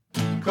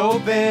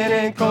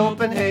Copenhagen,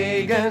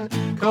 Copenhagen,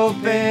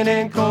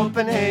 Copenhagen,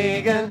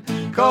 Copenhagen,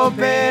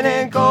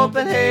 Copenhagen,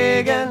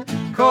 Copenhagen,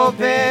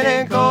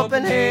 Copenhagen,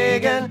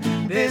 Copenhagen.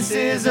 This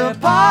is a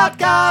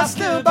podcast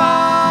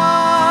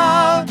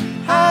about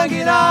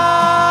hanging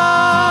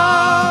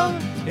out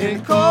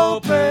in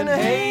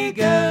Copenhagen.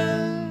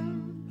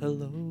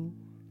 Hello,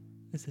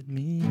 is it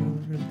me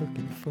you're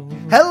looking for?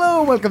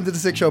 Hello, welcome to the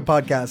Sick Show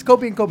podcast,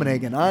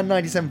 Copenhagen on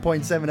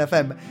 97.7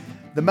 FM.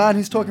 The man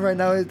who's talking right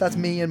now, that's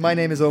me, and my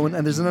name is Owen,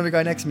 and there's another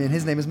guy next to me, and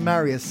his name is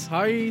Marius.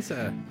 Hi,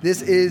 sir.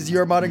 This is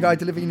your modern guide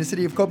to living in the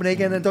city of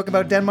Copenhagen and talk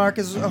about Denmark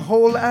as a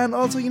whole, and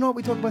also, you know what,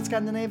 we talk about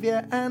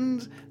Scandinavia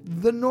and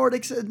the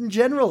Nordics in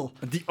general.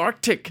 The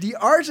Arctic. The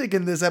Arctic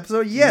in this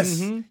episode,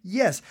 yes,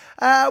 yes.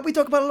 We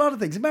talk about a lot of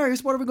things.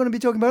 Marius, what are we going to be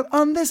talking about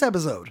on this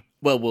episode?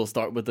 Well, we'll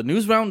start with the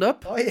news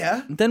roundup. Oh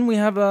yeah. Then we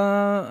have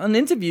an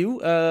interview.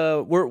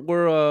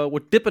 We're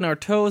dipping our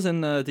toes in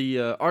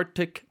the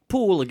Arctic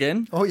pool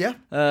again. Oh yeah.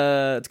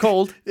 It's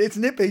cold. It's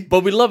nippy.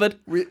 But we love it.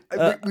 We'd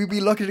be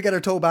lucky to get our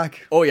toe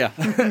back. Oh yeah.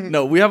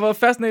 No, we have a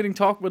fascinating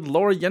talk with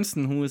Laura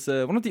Jensen, who is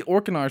one of the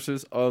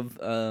organizers of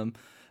a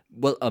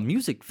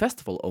music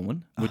festival,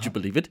 Owen, would you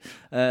believe it?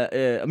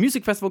 A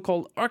music festival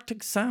called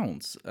Arctic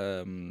Sounds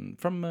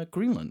from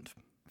Greenland.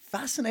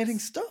 Fascinating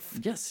stuff.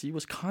 Yes, he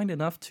was kind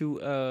enough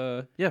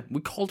to, we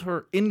called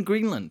her in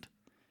Greenland.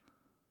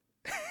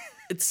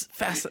 It's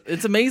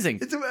it's amazing.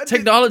 It's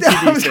technology these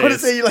days. I was going to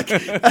say,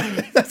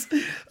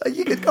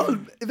 you could call,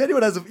 if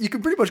anyone has you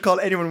can pretty much call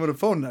anyone with a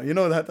phone now. You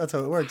know that's how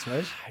it works,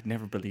 right? I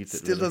never believed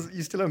it.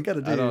 You still don't get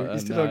it, do you? You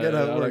still don't get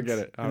how it works. I don't get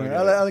it.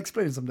 I'll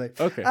explain it someday.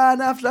 Okay.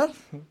 And after that?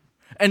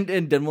 And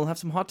then we'll have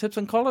some hot tips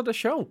and call it a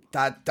show.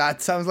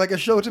 That sounds like a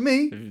show to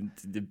me.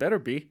 It better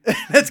be.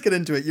 Let's get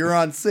into it. You're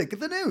on Sick.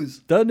 The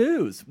news. The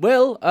news.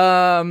 Well,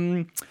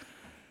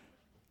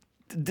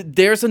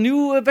 there's a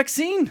new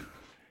vaccine.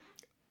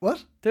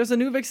 What? There's a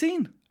new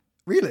vaccine.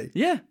 Really?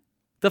 Yeah.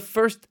 The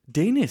first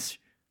Danish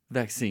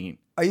vaccine.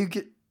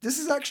 This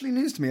is actually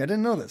news to me. I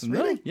didn't know this.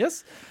 Really? No,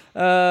 yes.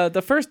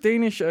 The first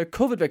Danish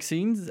COVID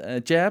vaccine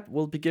jab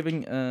will be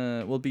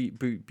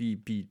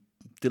be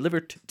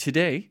delivered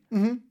today.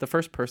 Mm-hmm. The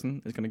first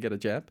person is going to get a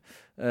jab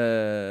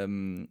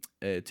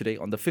today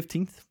on the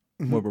 15th,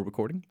 where we're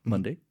recording,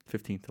 Monday,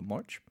 15th of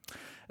March.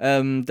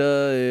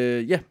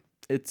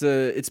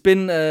 It's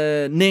been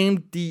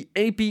named the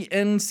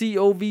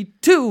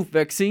ABNCoV2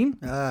 vaccine.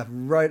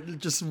 Right. It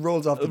just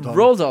rolls off the tongue.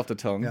 Rolls off the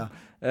tongue. Yeah.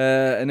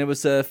 And it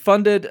was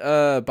funded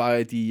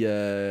by the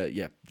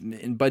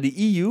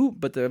EU,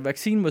 but the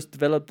vaccine was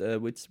developed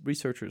with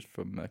researchers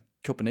from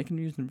Copenhagen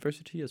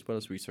University, as well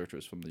as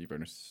researchers from the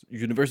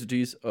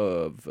universities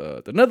of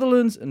the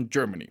Netherlands and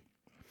Germany.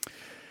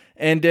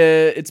 And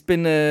it's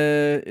been,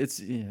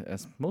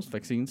 as most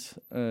vaccines,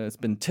 it's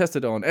been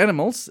tested on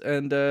animals.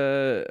 And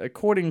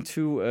according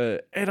to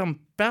Adam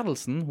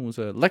Bertelsen, who's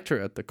a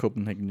lecturer at the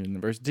Copenhagen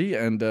University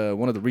and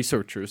one of the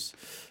researchers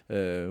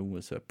who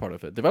was a part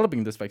of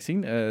developing this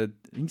vaccine,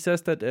 he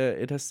says that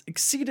it has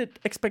exceeded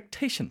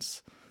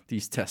expectations,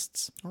 these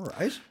tests. All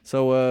right.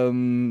 So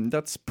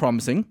that's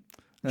promising,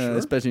 Sure.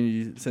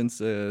 especially since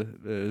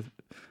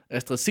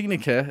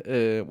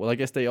AstraZeneca, I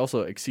guess they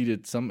also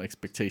exceeded some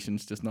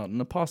expectations, just not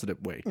in a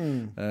positive way.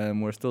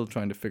 We're still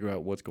trying to figure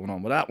out what's going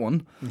on with that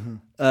one.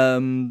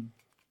 Mm-hmm.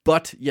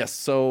 But yes,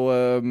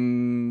 so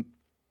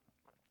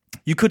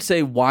you could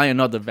say, why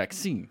another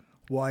vaccine?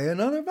 Why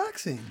another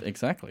vaccine?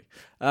 Exactly.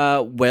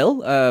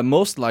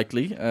 Most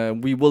likely,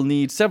 we will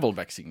need several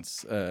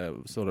vaccines,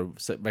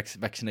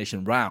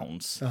 vaccination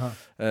rounds,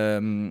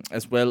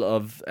 as well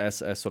as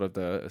sort of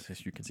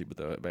as you can see with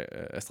the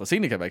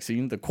AstraZeneca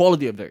vaccine, the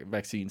quality of the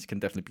vaccines can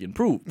definitely be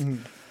improved.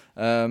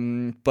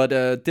 Mm-hmm. But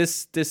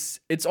this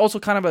it's also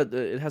kind of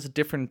it has a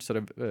different sort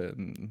of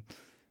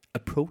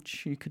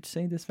approach, you could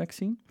say, this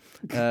vaccine,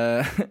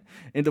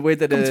 in the way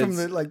that it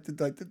comes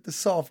from the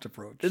soft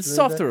approach. It's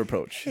softer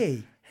approach.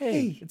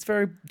 Hey, it's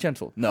very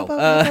gentle. No.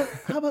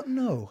 How about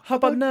no? How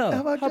about no?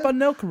 How about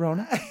no,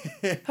 Corona?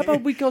 How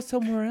about we go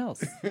somewhere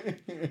else?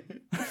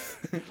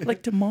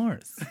 Like to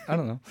Mars? I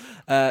don't know.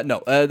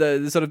 No.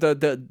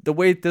 The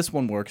way this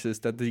one works is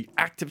that the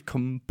active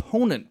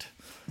component.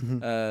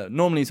 Mm-hmm.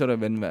 Normally, sort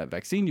of in a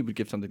vaccine, you would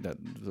give something that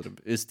sort of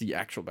is the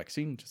actual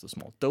vaccine, just a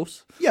small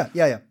dose. Yeah.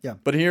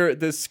 But here,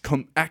 this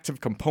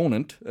active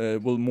component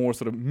will more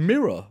sort of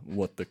mirror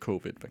what the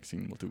COVID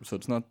vaccine will do. So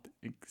it's not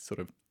sort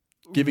of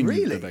giving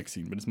you the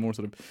vaccine, but it's more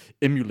sort of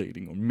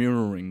emulating or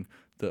mirroring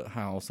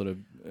how sort of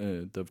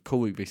the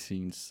COVID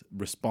vaccine's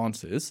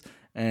response is,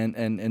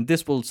 and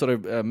this will sort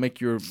of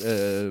make your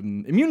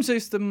immune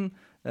system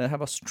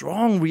have a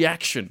strong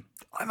reaction.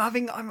 My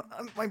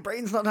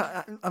brain's not.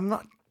 I'm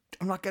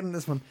not getting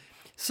this one.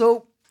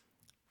 So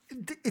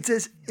it's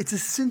a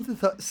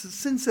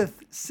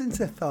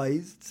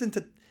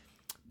synthesized.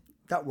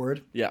 That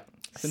word. Yeah.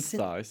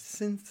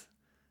 Synthesized.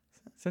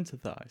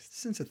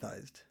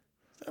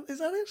 Is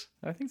that it?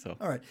 I think so.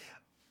 All right.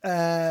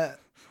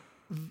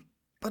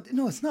 But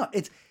no, it's not.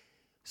 Is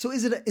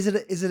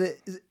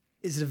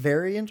it a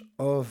variant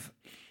of?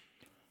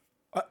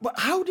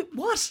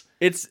 What?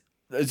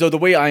 So the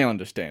way I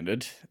understand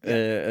it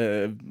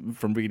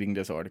from reading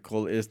this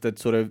article is that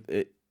sort of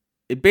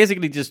it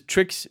basically just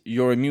tricks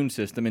your immune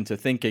system into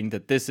thinking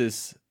that this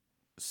is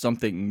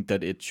something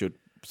that it should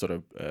sort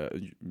of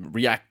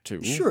react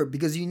to. Sure,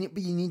 because you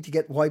need to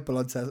get white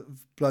blood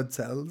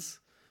cells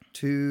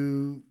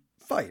to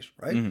fight,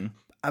 right?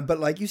 Mm-hmm. But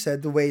like you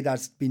said, the way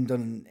that's been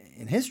done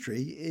in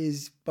history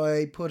is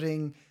by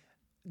putting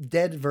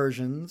dead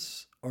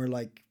versions or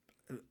like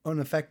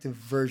ineffective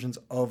versions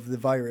of the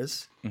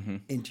virus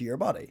into your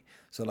body.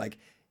 So like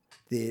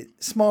the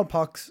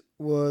smallpox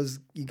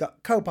you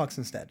got cowpox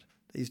instead.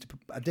 They used to put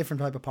a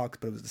different type of pox,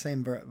 but it was the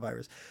same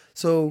virus.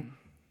 So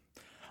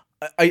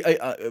I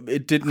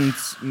it didn't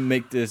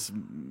make this.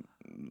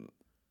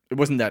 It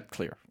wasn't that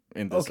clear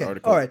in this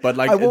article. All right. But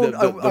like, I won't.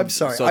 I'm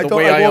sorry. So I the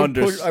way I won't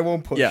understood, push. I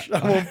won't push. Yeah.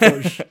 I won't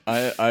push.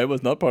 I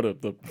was not part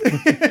of the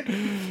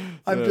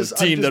I'm just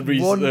team that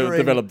wondering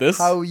developed this.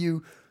 how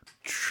you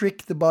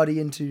trick the body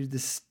into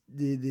this.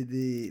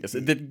 The Yes,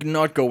 it did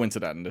not go into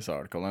that in this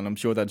article, and I'm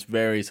sure that's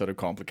very sort of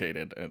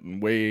complicated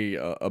and way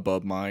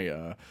above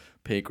my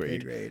pay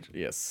grade.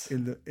 Yes.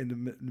 in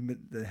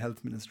the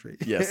health ministry.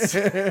 Yes.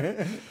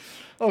 Okay.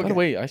 By the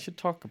way, I should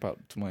talk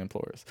to my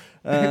employers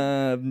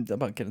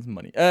about getting some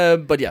money.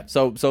 But yeah,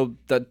 so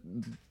that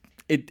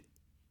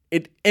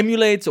it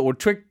emulates or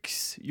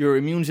tricks your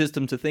immune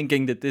system to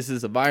thinking that this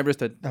is a virus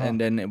and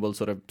then it will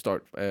sort of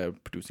start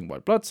producing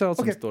white blood cells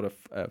and sort of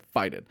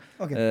fight it.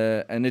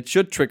 Okay. And it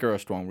should trigger a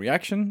strong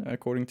reaction,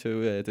 according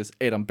to this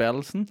Adam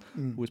Bertelsen,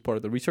 who is part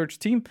of the research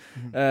team.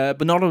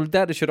 But not only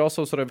that, it should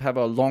also sort of have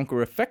a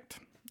longer effect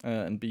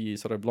and be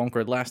sort of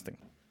longer lasting.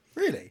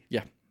 Really?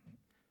 Yeah.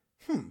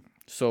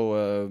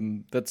 So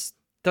that's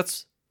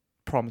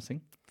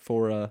promising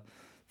for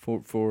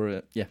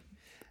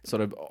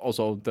sort of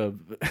also the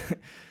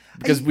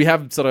because we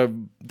have sort of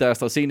the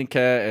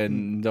AstraZeneca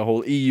and the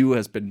whole EU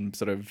has been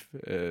sort of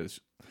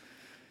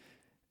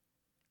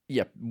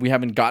we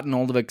haven't gotten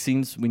all the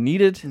vaccines we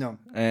needed. No.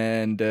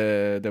 And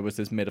there was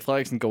this Mette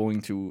Frederiksen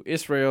going to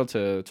Israel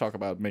to talk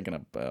about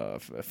making a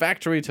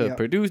factory to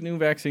produce new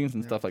vaccines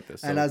and stuff like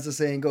this. And so, as the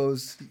saying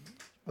goes,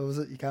 what was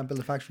it? You can't build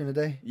a factory in a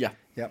day. yeah,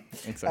 Yeah.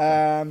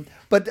 exactly.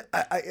 But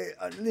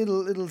a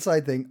little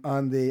side thing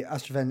on the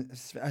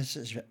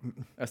AstraZeneca.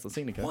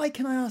 Why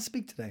can I not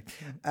speak today?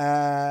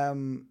 A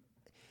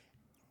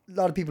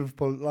lot of people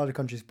a lot of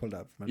countries pulled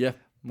out from it. Yeah,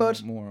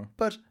 But more.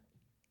 But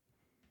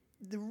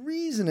the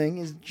reasoning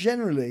is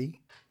generally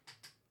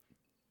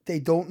they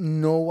don't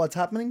know what's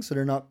happening, so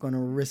they're not going to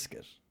risk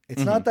it.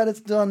 It's not that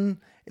it's done.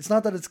 It's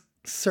not that it's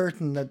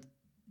certain that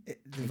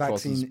the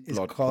vaccine is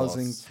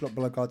causing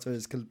blood clots or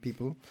has killed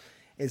people.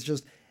 It's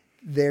just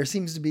there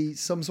seems to be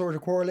some sort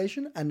of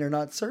correlation, and they're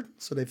not certain,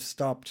 so they've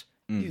stopped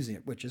using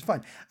it, which is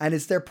fine. And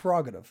it's their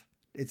prerogative.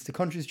 It's the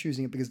countries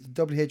choosing it because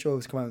the WHO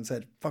has come out and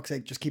said, "Fuck's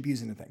sake, just keep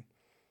using the thing."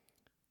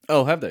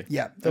 Oh, have they?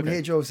 Yeah,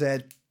 WHO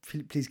said,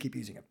 "Please keep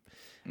using it."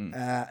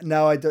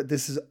 Now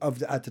this is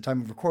at the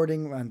time of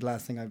recording, and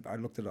last thing I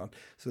looked it on,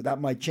 so that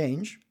might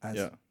change.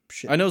 As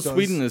shit I know does.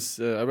 Sweden is.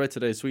 I read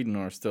today Sweden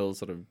are still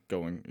sort of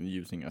going and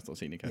using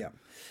AstraZeneca. Yeah,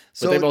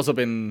 so they've also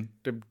been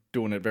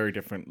doing it very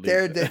differently.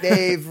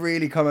 They've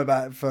really come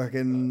about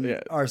fucking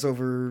Yeah. arse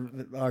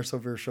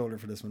over shoulder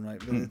for this one, right?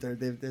 They're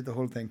the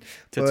whole thing.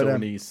 Tits over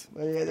knees.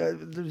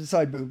 The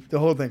side boob, the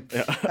whole thing.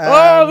 Yeah.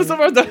 That's the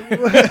first time.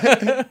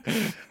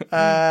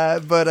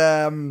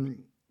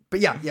 But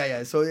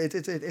yeah. So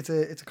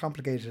it's a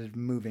complicated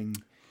moving.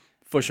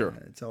 For sure.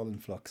 It's all in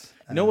flux.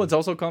 You know what's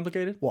also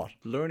complicated? What?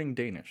 Learning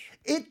Danish.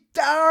 It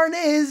darn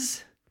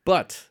is.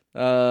 But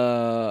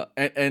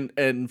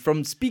and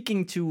from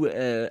speaking to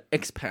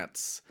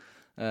expats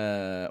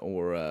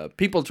or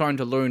people trying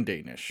to learn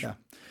Danish,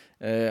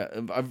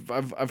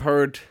 I've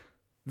heard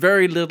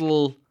very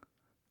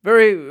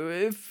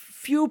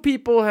few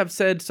people have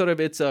said sort of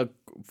it's a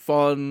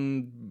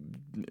fun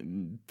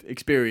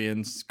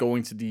experience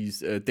going to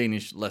these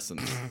Danish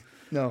lessons.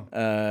 No.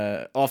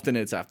 Often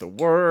it's after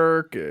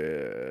work,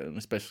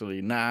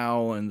 especially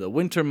now in the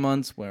winter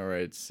months where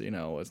it's,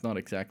 it's not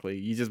exactly,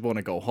 you just want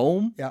to go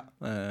home,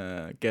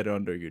 get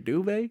under your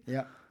duvet,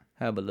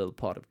 have a little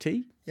pot of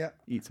tea,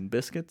 eat some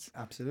biscuits.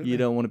 Absolutely. You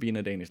don't want to be in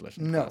a Danish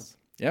lesson No. class.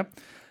 Yeah.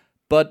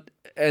 But,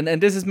 and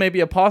this is maybe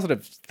a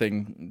positive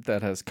thing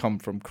that has come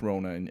from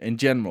Corona in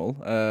general,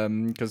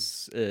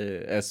 because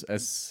as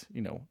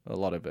a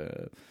lot of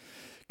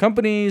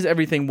companies,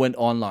 everything went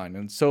online,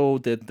 and so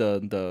did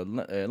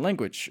the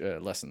language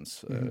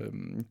lessons,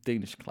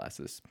 Danish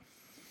classes.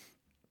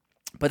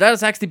 But that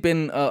has actually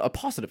been a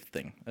positive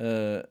thing,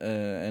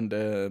 and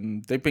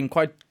they've been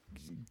quite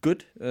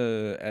good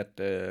at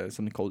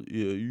something called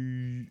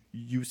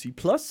UC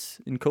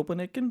Plus in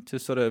Copenhagen to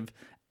sort of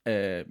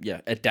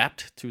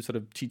adapt to sort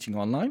of teaching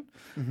online,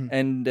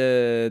 and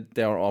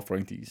they are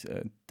offering these.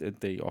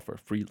 They offer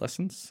free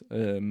lessons,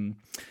 and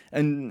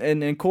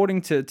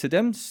according to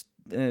them.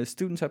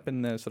 Students have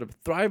been sort of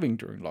thriving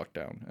during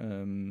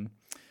lockdown,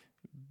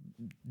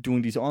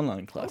 doing these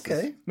online classes.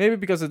 Okay. Maybe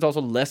because it's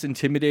also less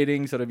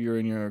intimidating, sort of you're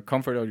in your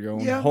comfort of your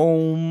own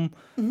home.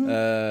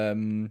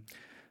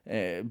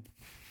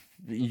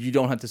 you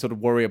don't have to sort of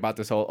worry about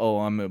this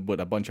whole, I'm with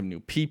a bunch of new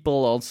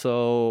people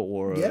also,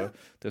 or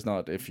there's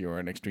not, if you're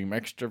an extreme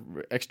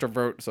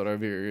extrovert, sort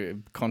of you're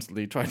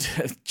constantly trying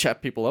to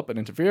chat people up and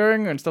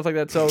interfering and stuff like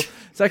that. So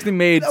it's actually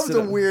made... That was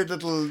a weird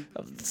little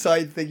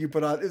side thing you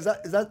put on. Is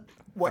that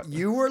what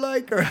you were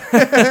like? Or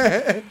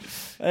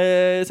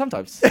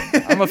sometimes.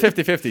 I'm a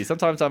 50-50.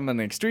 Sometimes I'm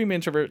an extreme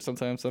introvert.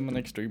 Sometimes I'm an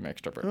extreme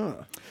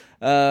extrovert.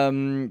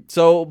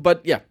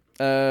 But yeah.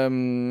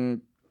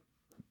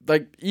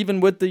 Like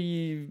even with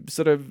the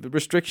sort of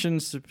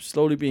restrictions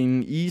slowly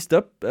being eased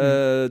up,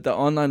 the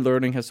online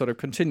learning has sort of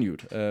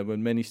continued, with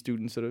many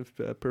students sort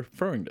of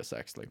preferring this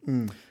actually.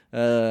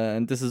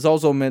 And this has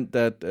also meant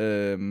that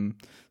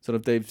sort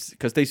of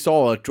because they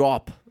saw a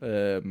drop.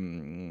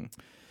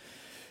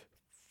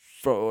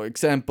 For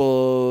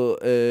example,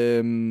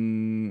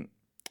 in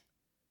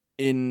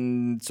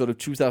sort of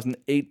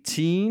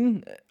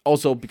 2018,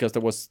 also because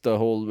there was the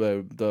whole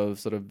the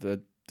sort of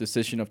the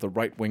decision of the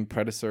right-wing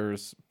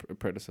predecessors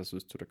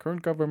to the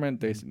current government,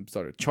 they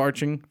started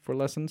charging for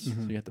lessons, so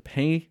you had to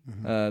pay.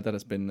 That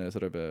has been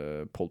sort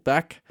of pulled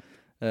back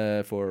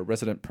for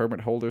resident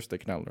permit holders. They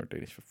can now learn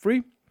Danish for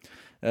free.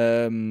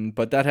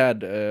 But that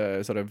had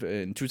sort of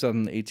in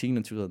 2018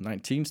 and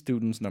 2019,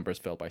 students' numbers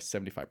fell by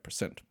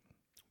 75%.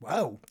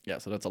 Wow. Yeah,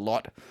 so that's a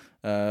lot.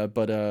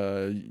 But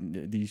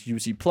these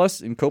UC Plus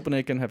in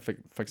Copenhagen have,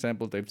 for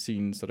example, they've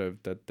seen sort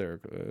of that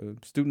their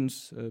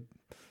students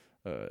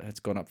has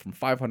gone up from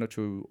 500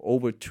 to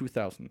over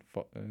 2,000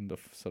 in the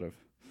sort of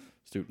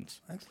students.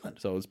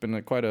 Excellent. So it's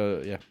been quite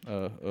a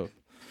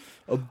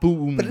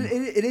boom. But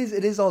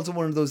it is also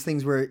one of those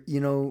things where, you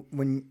know,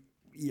 when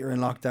you're in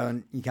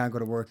lockdown, you can't go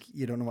to work,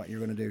 you don't know what you're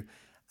going to do.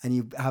 And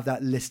you have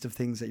that list of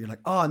things that you're like,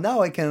 oh,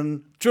 now I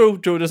can. True.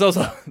 There's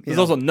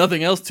also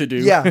nothing else to do.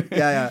 Yeah.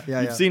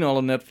 You've seen all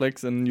of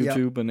Netflix and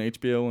YouTube and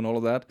HBO and all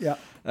of that. Yeah.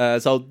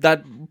 So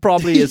that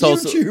probably is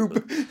also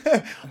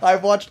YouTube.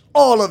 I've watched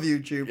all of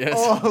YouTube. Yes.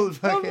 All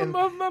fucking.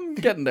 I'm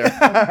getting there.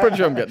 I'm pretty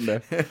sure I'm getting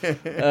there.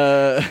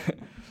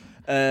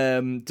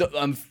 So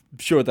I'm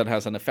sure that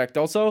has an effect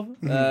also.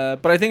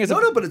 But I think it's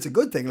but it's a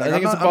good thing. Like, I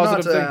think it's a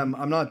positive thing.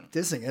 I'm not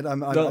dissing it.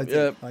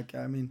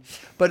 I mean,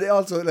 but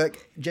also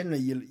like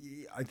generally,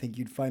 I think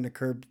you'd find a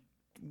curb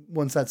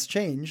once that's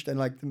changed, and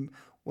like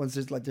once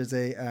there's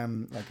a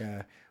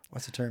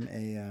what's the term,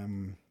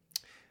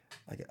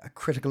 a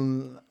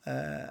critical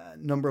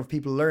number of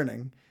people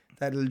learning,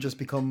 that it'll just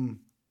become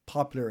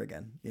popular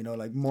again. You know,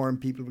 like more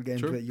people will get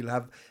into it. You'll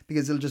have,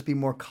 because it'll just be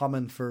more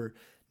common for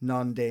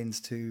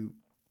non-Danes to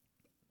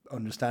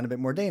understand a bit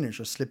more Danish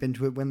or slip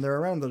into it when they're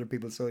around other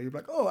people. So you're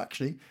like, oh,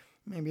 actually,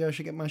 maybe I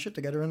should get my shit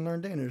together and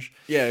learn Danish.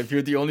 Yeah, if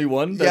you're the only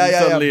one, then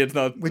suddenly it's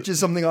not... Which is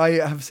something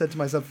I have said to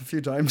myself a few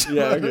times.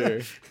 Yeah,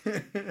 okay.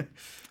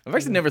 I've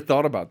actually never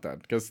thought about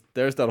that, because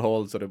there's that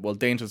whole sort of, well,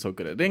 Danes are so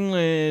good at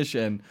English,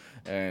 and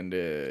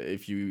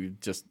if you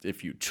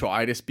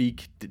try to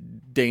speak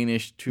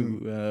Danish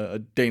to a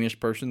Danish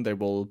person, they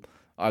will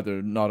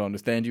either not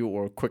understand you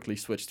or quickly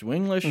switch to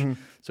English,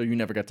 so you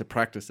never get to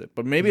practice it.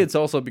 But maybe it's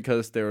also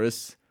because there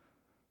is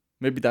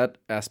maybe that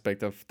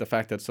aspect of the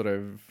fact that sort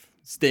of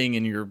staying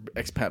in your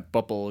expat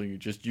bubble, you're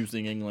just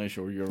using English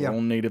or your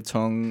own native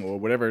tongue or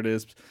whatever it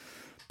is.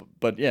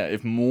 But yeah,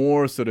 if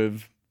more sort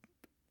of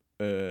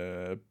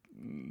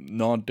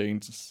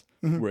non-Danes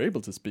were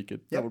able to speak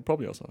it, that would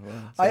probably also help.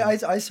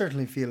 I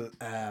certainly feel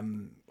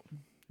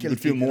you would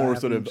feel more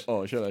sort of,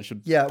 I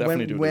should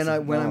definitely do this.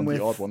 When I'm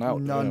with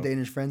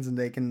non-Danish friends and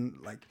they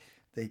can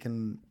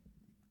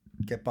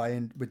get by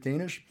in with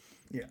Danish,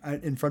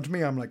 in front of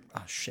me, I'm like,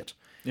 oh shit.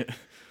 Yeah.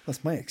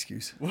 That's my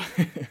excuse.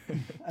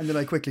 And then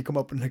I quickly come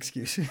up with an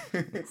excuse.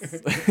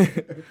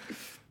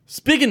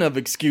 Speaking of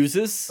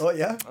excuses. Oh,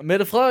 yeah?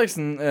 Mette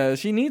Frederiksen,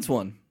 she needs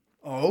one.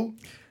 Oh?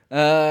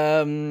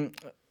 At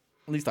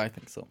least I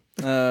think so.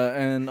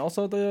 And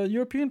also the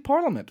European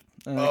Parliament.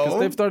 Because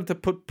they've started to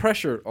put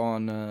pressure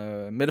on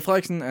Mette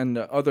Frederiksen and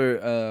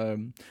other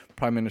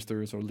prime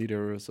ministers or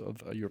leaders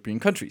of European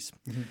countries.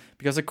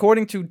 Because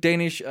according to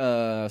Danish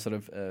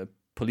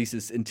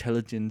police's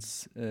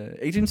intelligence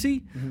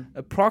agency,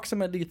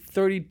 approximately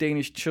 30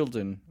 Danish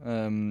children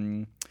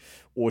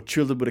or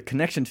children with a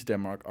connection to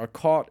Denmark are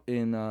caught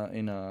in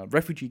a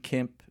refugee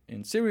camp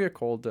in Syria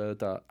called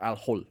the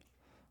Al-Hol.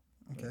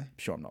 Okay. I'm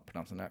sure I'm not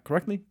pronouncing that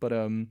correctly, but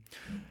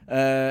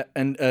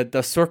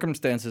the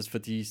circumstances for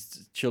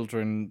these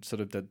children,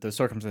 sort of the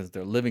circumstances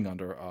they're living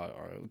under, are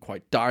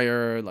quite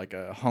dire. Like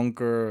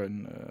hunger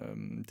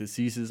and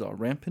diseases are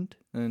rampant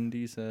in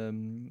these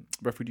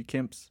refugee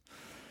camps.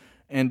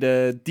 And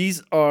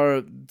these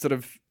are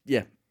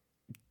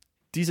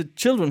these are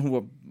children who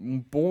were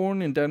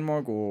born in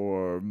Denmark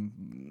or,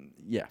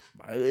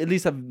 at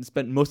least have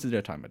spent most of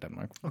their time in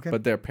Denmark. Okay.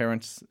 But their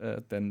parents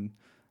then,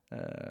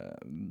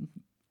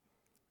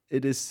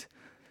 it is,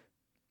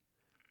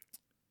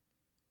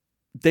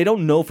 they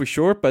don't know for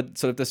sure, but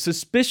sort of the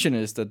suspicion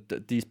is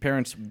that these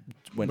parents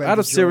went out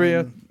of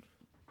Syria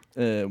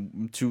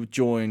to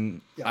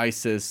join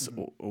ISIS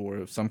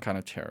or some kind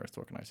of terrorist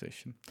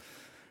organization.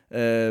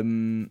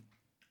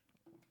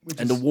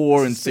 And the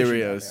war in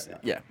Syria is,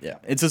 yeah.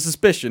 It's a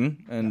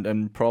suspicion,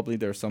 and probably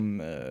there's some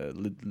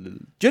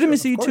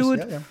legitimacy to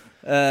it.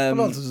 But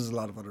also there's a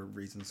lot of other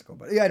reasons to go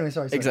about it. Yeah, anyway,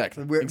 sorry.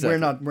 Exactly. We're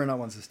not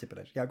ones to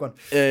stipulate. Yeah, go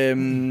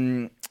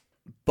on.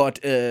 But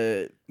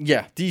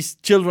these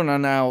children are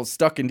now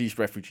stuck in these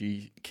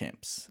refugee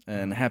camps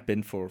and have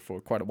been for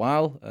quite a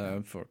while,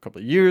 for a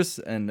couple of years.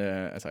 And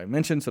as I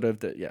mentioned,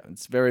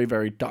 it's very,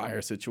 very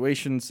dire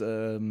situations.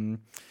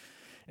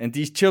 And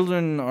these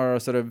children are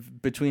sort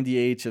of between the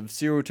age of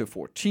 0 to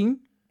 14.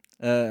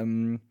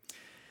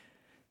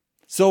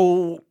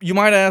 So you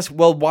might ask,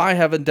 well, why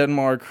haven't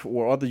Denmark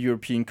or other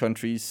European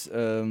countries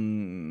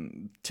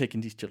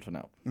taken these children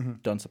out,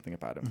 done something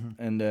about them?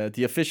 And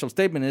the official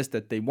statement is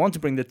that they want to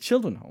bring the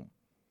children home,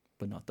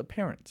 but not the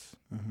parents.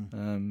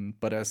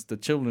 But as the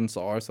children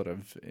are sort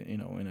of, in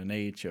an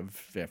age of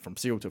from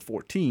 0 to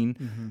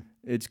 14,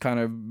 it's kind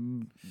of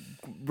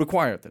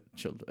required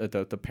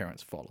that the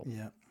parents follow.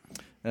 Yeah.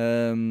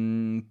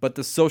 But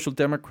the Social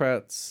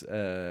Democrats,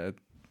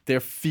 their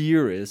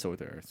fear is, or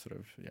their sort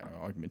of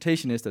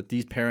argumentation is, that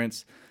these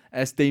parents,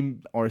 as they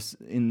are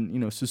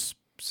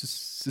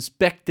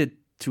suspected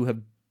to have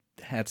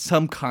had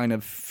some kind of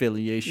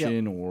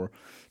affiliation or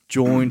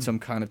joined some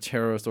kind of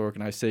terrorist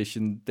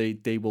organization,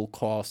 they will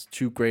cause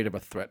too great of a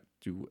threat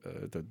to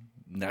the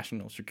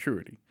national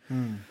security.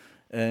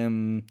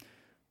 And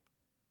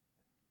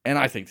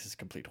I think this is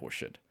complete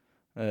horseshit.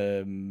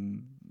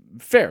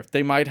 Fair,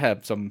 they might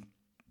have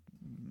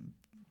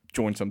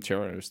joined some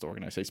terrorist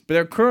organization, but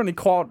they're currently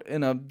caught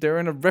in a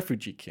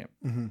refugee camp.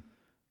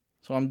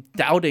 So I'm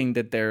doubting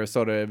that they're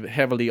sort of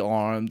heavily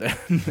armed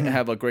and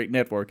have a great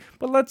network.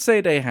 But let's say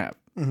they have.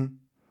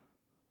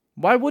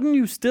 Why wouldn't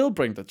you still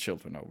bring the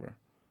children over,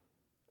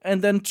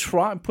 and then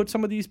put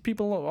some of these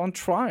people on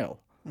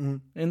trial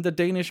in the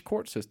Danish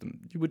court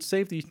system? You would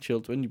save these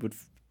children. You would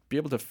be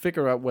able to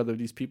figure out whether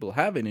these people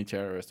have any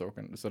terrorist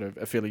sort of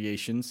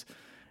affiliations,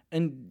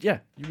 and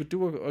you would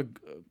do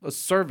a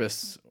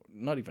service.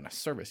 Not even a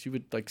service. You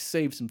would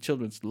save some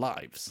children's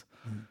lives,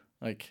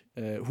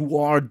 who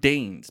are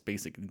Danes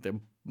basically.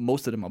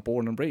 Most of them are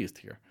born and raised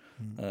here,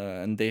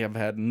 and they have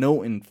had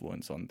no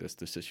influence on this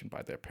decision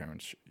by their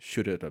parents.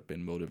 Should it have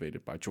been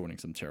motivated by joining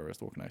some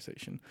terrorist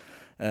organization?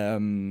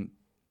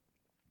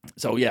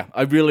 So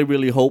I really,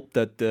 really hope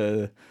that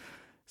the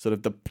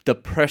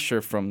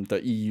pressure from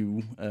the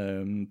EU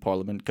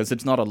Parliament, because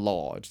it's not a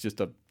law, it's just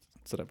a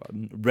sort of a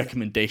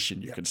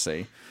recommendation, you could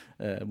say,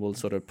 will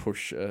sort of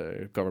push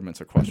governments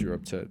across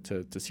Europe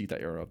to see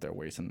the error of their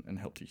ways and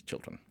help these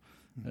children.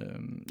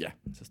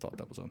 Just thought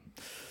that was a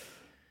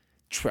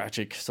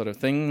tragic sort of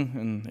thing,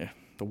 and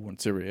the war in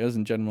Syria is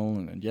in general,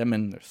 and in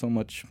Yemen, there's so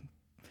much,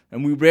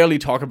 and we rarely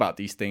talk about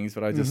these things,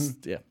 but I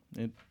just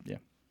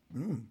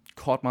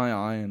caught my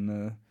eye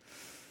and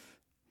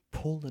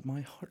pulled at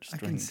my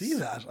heartstrings.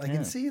 I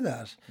can see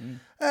that.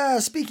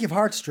 Speaking of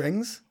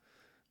heartstrings.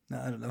 No,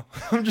 I don't know.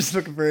 I'm just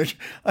looking for it.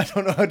 I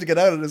don't know how to get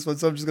out of this one,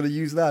 so I'm just going to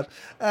use that.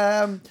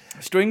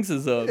 Strings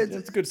is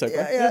it's a good segue.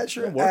 Yeah,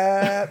 sure.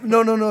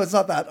 No, it's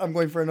not that. I'm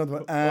going for another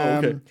one.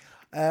 Okay.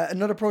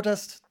 Another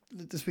protest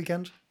this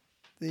weekend.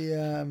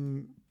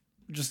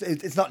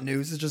 It's not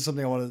news. It's just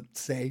something I want to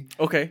say.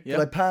 Okay, yeah.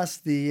 But I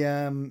passed the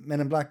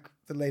Men in Black,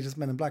 the latest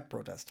Men in Black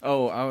protest.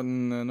 Oh, out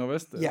in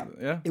Nordvest?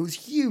 Yeah. It was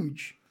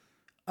huge.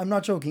 I'm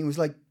not joking. It was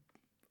like,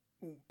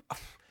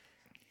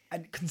 a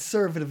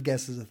conservative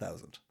guess is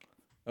 1,000.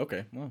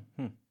 Okay, well,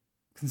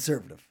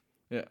 conservative.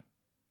 Yeah,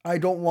 I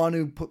don't want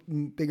to put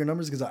bigger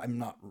numbers because I'm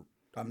not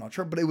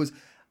sure, but it was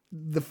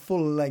the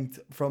full length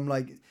from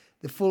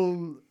the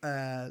full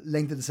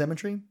length of the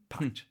cemetery.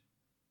 Packed.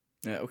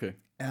 Yeah. Okay.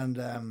 And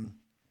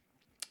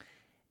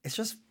it's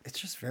just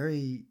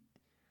very.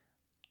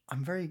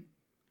 I'm very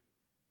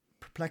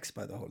perplexed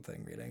by the whole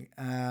thing, really.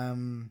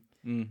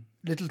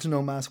 Little to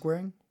no mask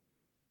wearing,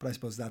 but I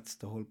suppose that's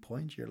the whole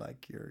point. You're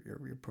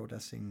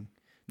protesting.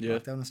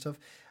 Lockdown and stuff.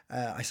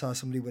 I saw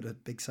somebody with a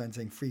big sign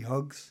saying "free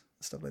hugs,"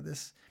 stuff like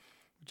this,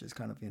 which is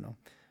kind of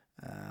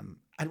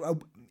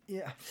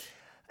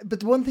But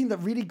the one thing that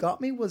really got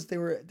me was they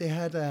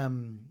had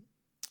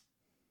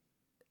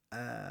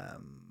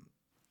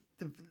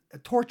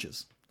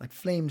torches, like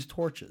flamed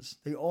torches.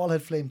 They all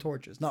had flamed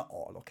torches. Not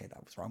all. Okay,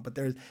 that was wrong. But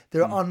they're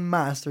en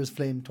masse. There's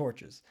flamed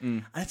torches,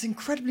 and it's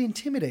incredibly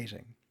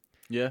intimidating.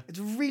 Yeah, it's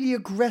really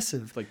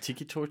aggressive. Like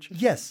tiki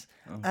torches. Yes,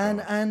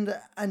 and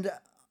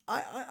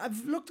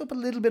I've looked up a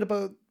little bit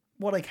about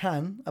what I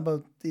can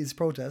about these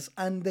protests,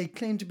 and they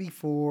claim to be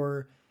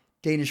for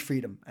Danish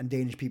freedom and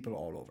Danish people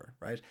all over,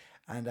 right?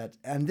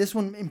 And this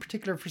one in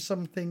particular for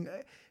something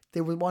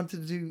they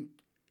wanted to do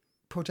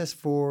protest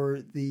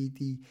for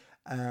the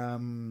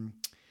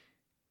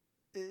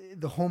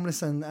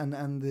homeless and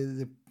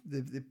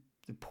the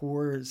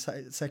poor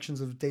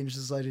sections of Danish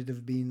society that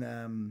have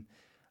been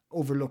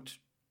overlooked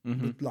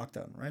with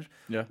lockdown, right?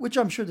 Yeah, which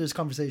I'm sure there's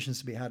conversations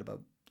to be had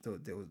about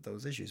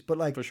those issues, but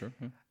for sure,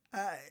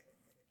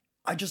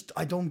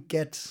 I don't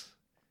get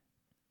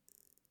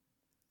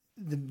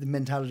the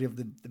mentality of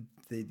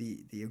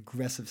the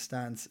aggressive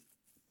stance.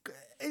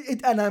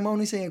 And I'm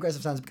only saying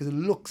aggressive stance because it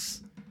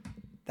looks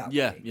that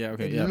Yeah, way. yeah,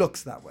 okay, It yeah.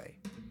 looks that way.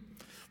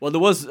 Well, there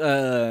was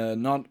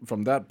not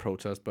from that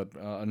protest, but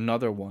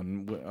another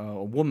one,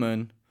 a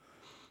woman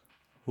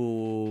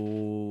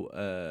who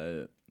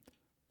I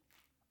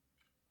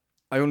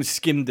only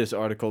skimmed this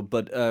article,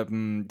 but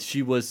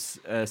she was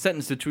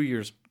sentenced to 2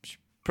 years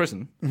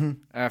prison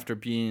after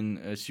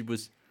being she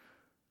was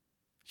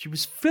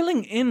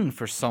filling in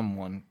for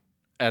someone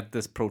at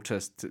this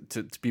protest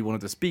to be one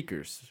of the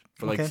speakers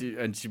for like Okay.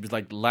 and she was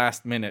like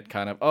last minute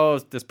kind of, oh,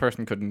 this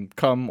person couldn't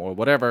come or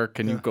whatever,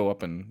 can you go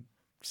up and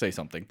say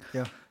something?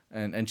 Yeah.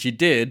 And she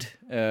did,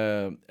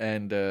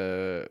 and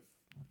I'm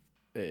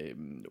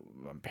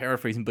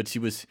paraphrasing, but she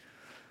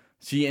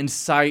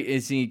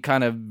incited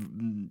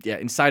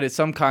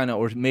some kind of,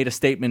 or made a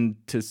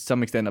statement to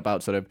some extent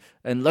about sort of,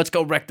 and let's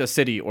go wreck the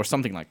city or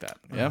something like that.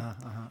 Yeah.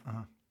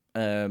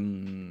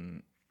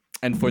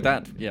 And for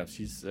that,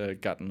 she's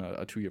gotten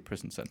a 2-year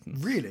prison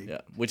sentence. Really?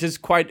 Yeah, which is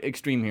quite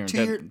extreme here.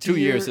 2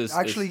 years is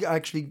actually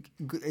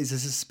is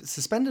this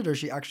suspended, or is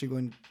she actually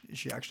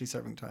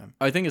serving time?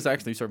 I think it's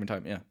actually serving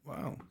time. Yeah.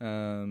 Wow.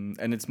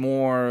 And it's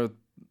more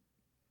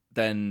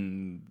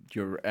than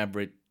your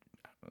average.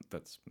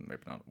 That's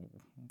maybe not a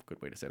good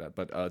way to say that,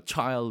 but a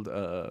child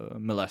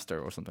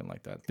molester or something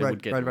like that. They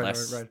would get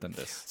less than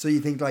this. So you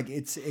think like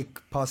it's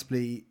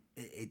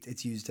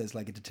used as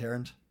like a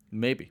deterrent?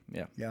 Maybe,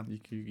 yeah. Yeah.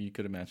 You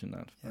could imagine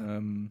that. Yeah.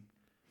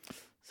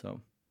 So,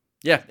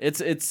 yeah,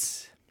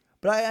 it's.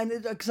 But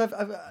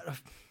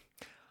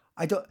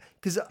I don't,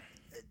 because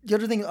the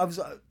other thing I was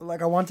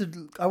like, I want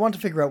to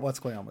figure out what's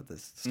going on with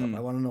this stuff. I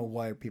want to know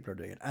why people are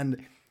doing it,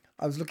 and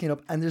I was looking it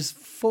up, and there's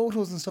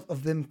photos and stuff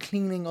of them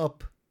cleaning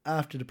up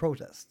after the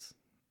protests.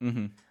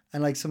 Mm-hmm.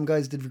 And like some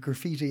guys did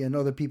graffiti, and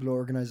other people,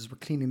 organizers, were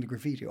cleaning the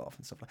graffiti off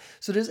and stuff like.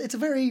 So it's a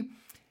very,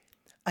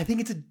 I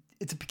think it's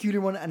a peculiar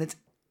one, and it's,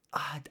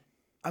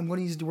 I'm going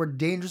to use the word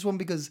dangerous one,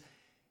 because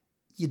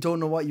you don't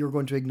know what you're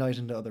going to ignite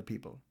into other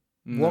people.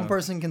 No. One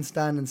person can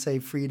stand and say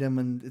freedom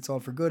and it's all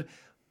for good,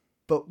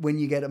 but when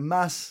you get a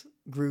mass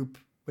group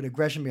with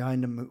aggression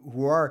behind them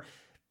who are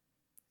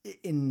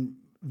in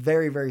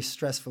very, very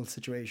stressful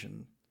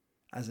situation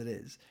as it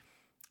is,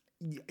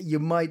 you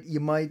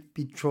might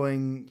be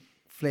throwing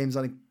flames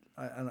on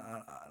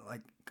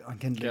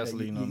kindling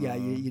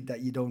gasoline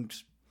that you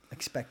don't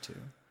expect to,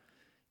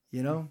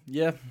 you know.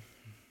 Yeah.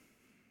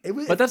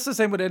 But that's the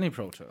same with any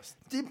protest.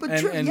 But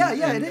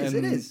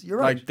it is. You're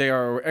right. Like they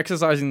are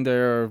exercising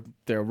their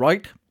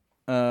right,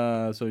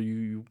 so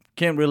you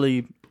can't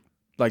really,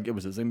 like, it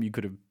was the same. You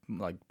could have,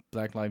 like,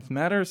 Black Lives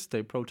Matters.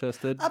 They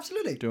protested.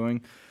 Absolutely.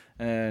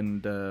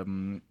 And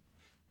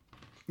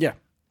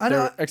And,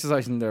 they're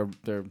exercising their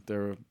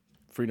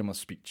freedom of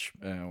speech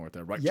or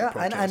their right to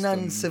protest. and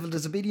then civil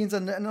disobedience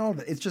and all of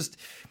it. It's just,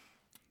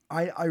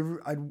 I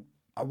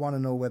want to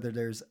know whether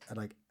there's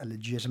a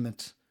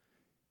legitimate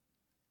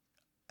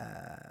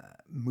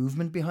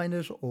movement behind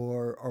it,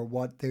 or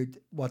what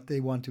they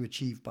want to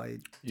achieve by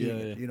doing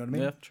it. You know what I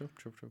mean? Yeah, true.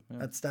 Yeah.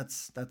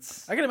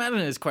 That's. I can imagine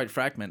it's quite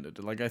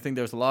fragmented. Like, I think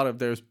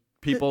there's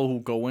people who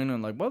go in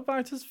and like, well,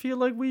 I just feel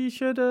like we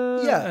should.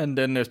 And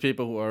then there's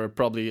people who are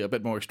probably a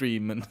bit more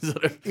extreme and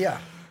sort of. Yeah.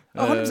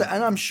 100%.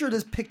 And I'm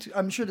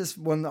sure this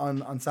one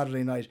on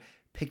Saturday night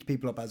picked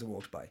people up as it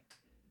walked by.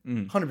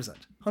 100%.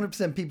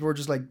 100% people were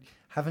just like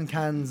having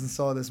cans and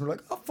saw this and were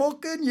like, oh,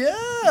 fucking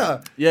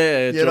yeah.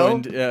 Yeah, you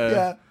joined.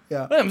 know?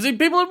 Yeah. I haven't seen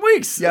people in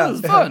weeks. Yeah. It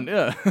was fun.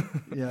 Yeah.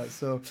 Yeah.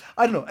 So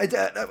I don't know. I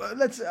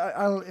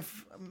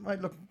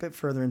might look a bit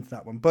further into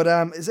that one, but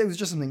it was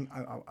just something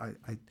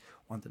I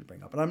wanted to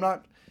bring up, and I'm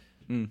not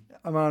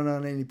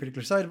on any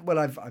particular side. Well,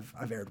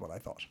 I've aired what I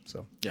thought,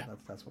 so yeah,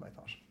 that's what I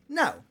thought.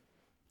 Now,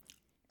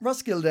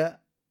 Roskilde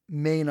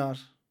may not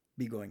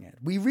be going ahead.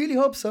 We really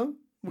hope so.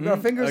 We've got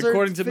our fingers.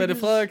 According to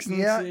Metaflex and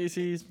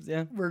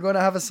CCs, we're going to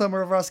have a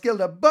summer of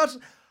Roskilde, but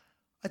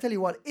I tell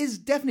you what is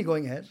definitely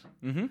going ahead.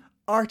 Mm-hmm.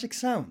 Arctic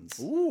Sounds.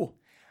 Ooh.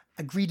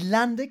 A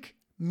Greenlandic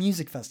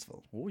music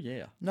festival. Oh,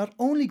 yeah. Not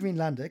only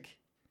Greenlandic,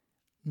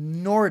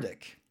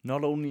 Nordic.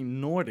 Not only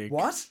Nordic.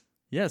 What?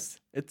 Yes,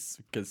 it's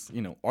because,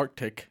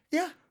 Arctic.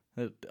 Yeah.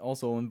 It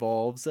also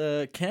involves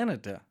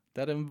Canada.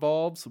 That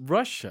involves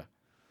Russia.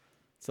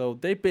 So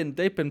they've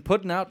been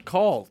putting out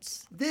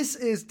calls. This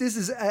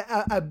is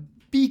a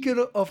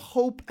beacon of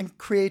hope and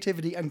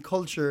creativity and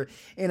culture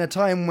in a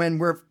time when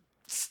we're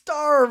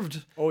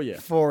starved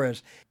for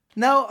it.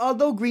 Now,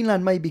 although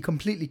Greenland might be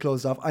completely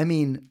closed off, I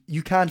mean,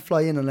 you can't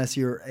fly in unless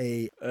you're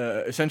a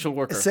essential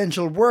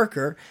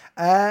worker.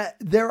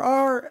 There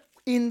are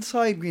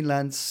inside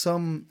Greenland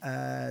some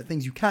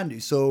things you can do.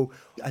 So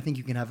I think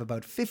you can have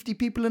about 50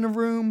 people in a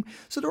room.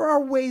 So there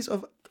are ways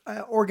of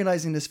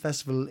organizing this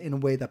festival in a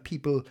way that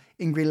people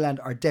in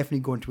Greenland are definitely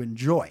going to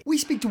enjoy. We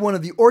speak to one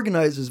of the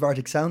organizers of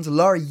Arctic Sounds,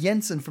 Laura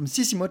Jensen from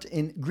Sissimut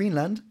in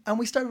Greenland, and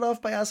we started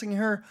off by asking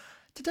her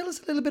to tell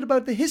us a little bit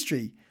about the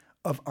history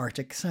of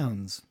Arctic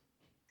Sounds.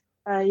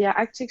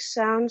 Arctic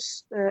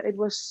Sounds,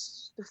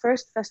 the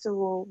first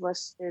festival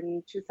was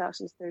in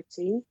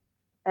 2013,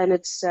 and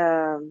it's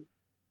a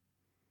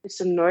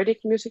Nordic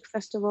music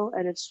festival,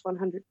 and it's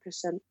 100%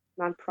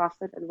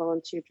 non-profit and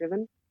volunteer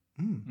driven.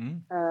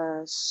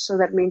 So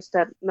that means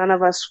that none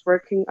of us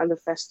working on the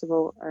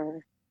festival are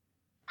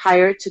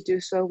hired to do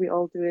so. We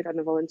all do it on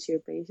a volunteer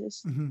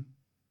basis.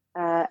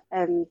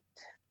 And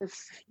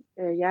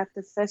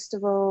the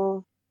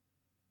festival,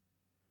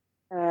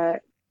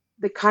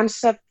 the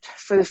concept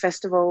for the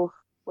festival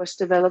was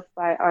developed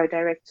by our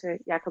director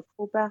Jakob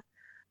Broberg,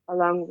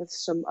 along with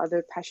some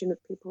other passionate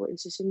people in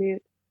Sisimiut,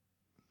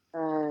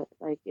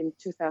 like in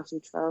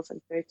 2012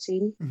 and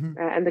 13.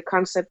 And the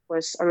concept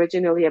was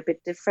originally a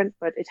bit different,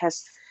 but it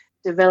has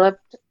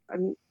developed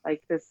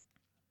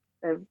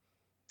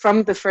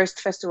from the first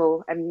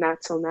festival and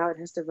not till now, it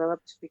has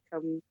developed to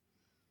become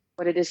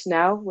what it is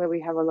now, where we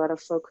have a lot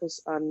of focus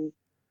on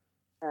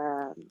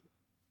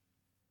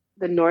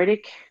the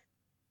Nordic,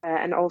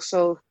 and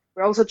also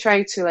we're also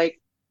trying to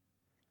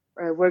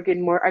work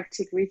in more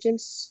Arctic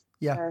regions.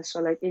 So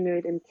like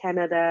Inuit in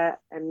Canada,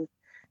 and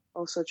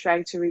also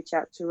trying to reach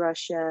out to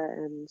Russia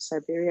and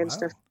Siberia and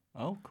stuff.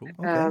 Oh, cool.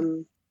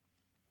 Okay.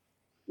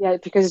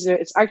 Because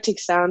it's Arctic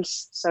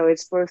sounds, so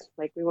it's both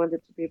like we want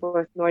it to be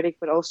both Nordic,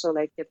 but also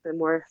like get the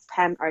more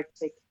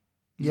pan-Arctic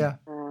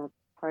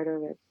part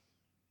of it.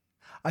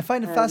 I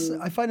find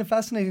it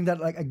fascinating that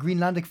like a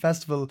Greenlandic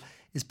festival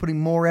is putting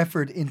more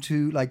effort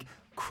into like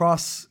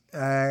cross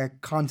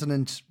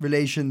continent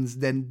relations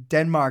than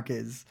Denmark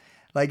is.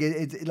 Like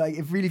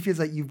it really feels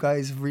like you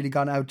guys have really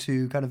gone out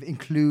to kind of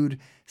include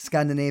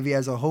Scandinavia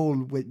as a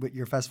whole with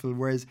your festival,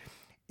 whereas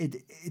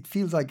it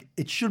feels like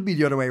it should be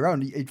the other way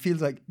around. It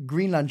feels like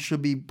Greenland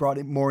should be brought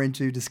more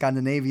into the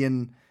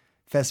Scandinavian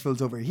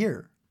festivals over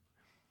here.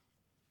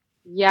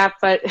 Yeah,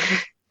 but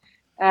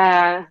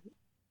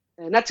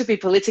not to be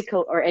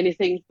political or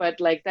anything, but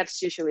like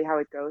that's usually how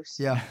it goes.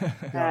 Yeah.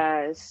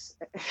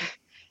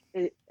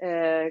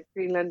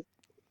 Greenland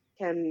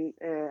can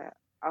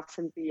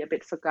often be a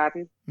bit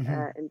forgotten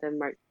in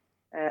Denmark,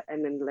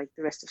 and then like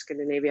the rest of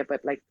Scandinavia.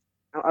 But like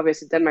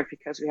obviously Denmark,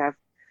 because we have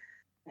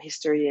a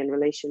history and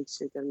relation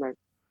to Denmark.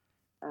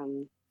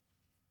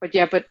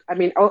 But I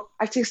mean,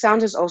 Arctic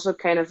Sounds is also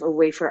kind of a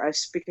way for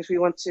us, because we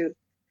want to.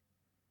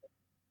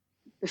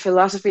 The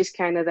philosophy is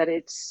kind of that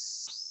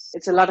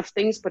it's a lot of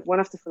things, but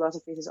one of the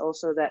philosophies is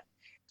also that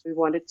we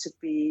want it to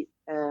be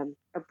a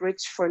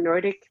bridge for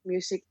Nordic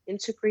music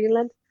into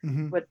Greenland,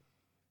 but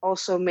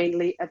also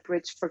mainly a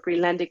bridge for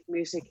Greenlandic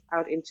music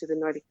out into the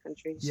Nordic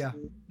countries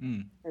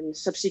and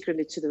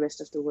subsequently to the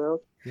rest of the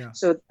world. Yeah.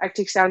 So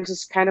Arctic Sounds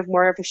is kind of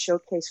more of a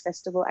showcase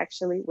festival,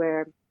 actually,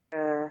 where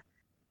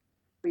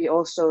we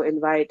also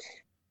invite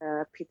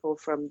people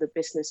from the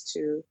business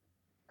to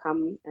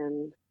come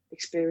and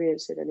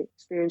experience it and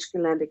experience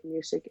Greenlandic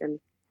music. And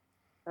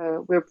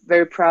we're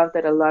very proud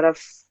that a lot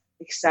of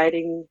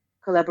exciting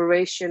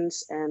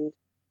collaborations and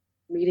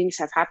meetings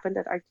have happened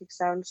at Arctic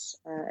Sounds,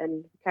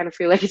 and kind of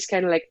feel like it's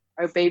kind of like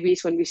our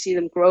babies when we see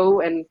them grow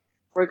and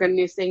work on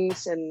new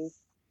things and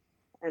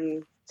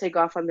take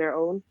off on their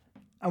own.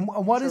 And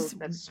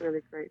that's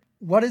really great.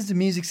 What is the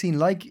music scene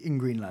like in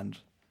Greenland?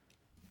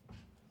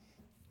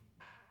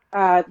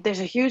 There's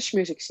a huge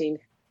music scene.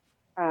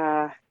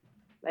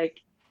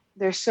 Like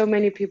there's so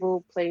many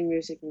people playing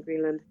music in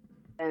Greenland,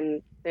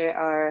 and there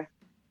are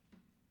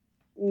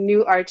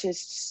new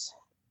artists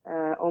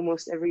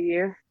almost every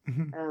year.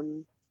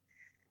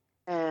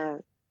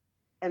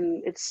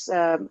 And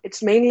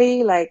it's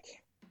mainly like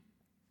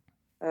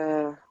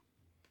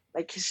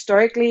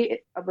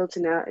historically up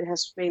until now it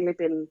has mainly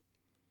been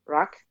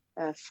rock,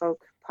 folk,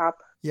 pop.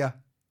 Yeah.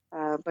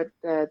 But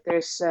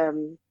there's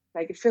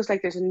like it feels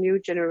like there's a new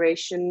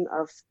generation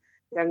of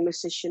young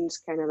musicians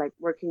kind of like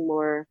working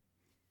more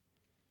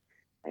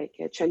like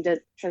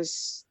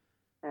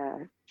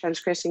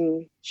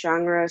transgressing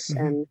genres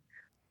and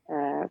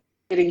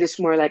getting this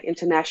more like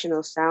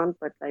international sound,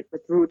 but like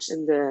with roots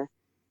in the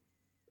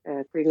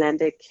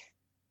Greenlandic,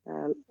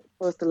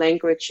 both the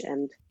language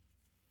and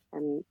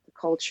the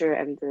culture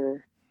and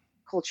the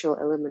cultural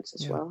elements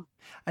as well.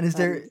 And is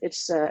there?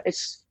 It's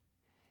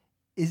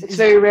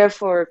very rare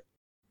for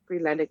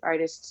Greenlandic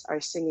artists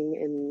are singing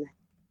in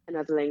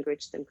another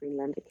language than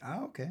Greenlandic.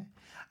 Oh, okay.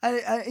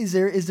 Is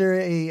there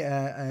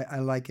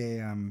a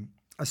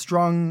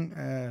strong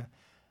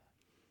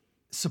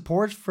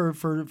support for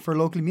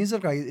local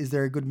music? Like, is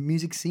there a good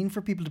music scene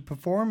for people to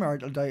perform, or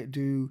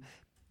do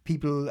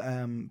people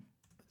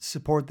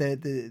support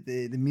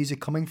the music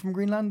coming from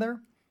Greenland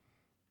there?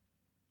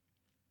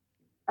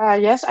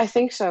 Yes, I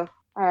think so.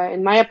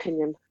 In my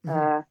opinion,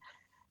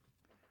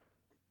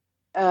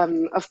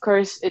 of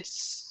course,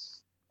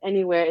 it's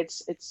anywhere.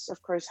 It's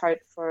of course hard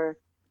for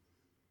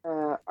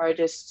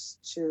artists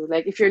to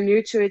like. If you're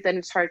new to it, then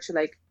it's hard to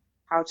like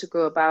how to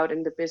go about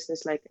in the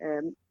business. Like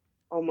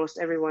almost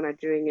everyone are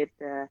doing it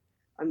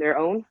on their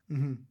own,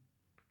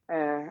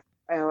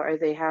 or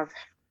they have.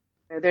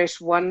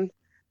 There's one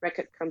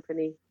record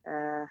company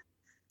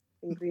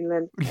in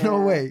Greenland.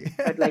 No way.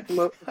 But like,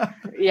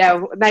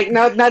 yeah, like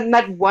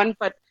not one,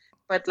 but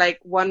like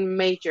one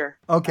major.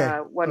 Okay.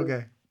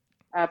 Okay.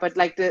 But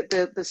like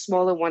the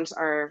smaller ones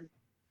are,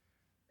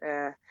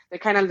 they're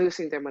kind of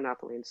losing their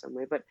monopoly in some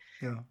way. But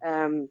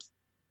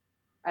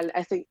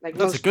I think like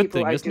that's most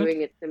people are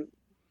doing it.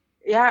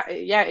 Yeah,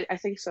 I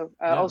think so.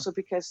 Yeah. Also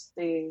because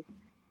they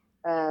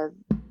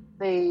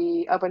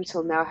up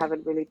until now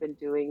haven't really been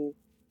doing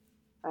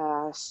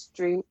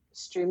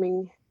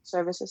streaming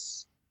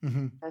services.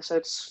 So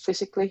it's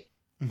physically,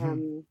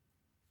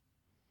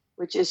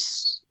 which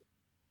is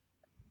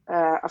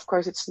of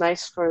course it's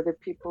nice for the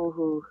people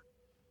who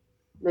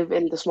live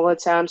in the smaller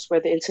towns where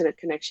the internet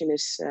connection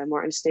is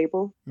more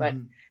unstable. But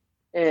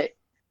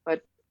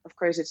of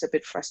course it's a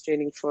bit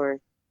frustrating for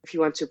if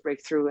you want to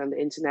break through on the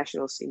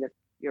international scene that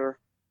your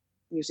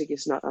music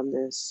is not on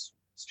the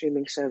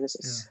streaming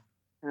services.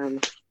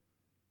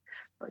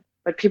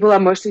 But people are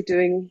mostly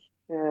doing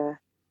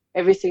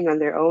everything on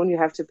their own. You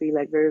have to be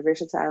like very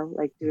versatile,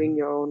 like doing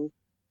your own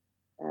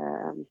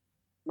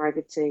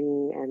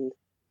marketing and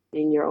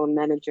being your own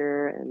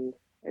manager and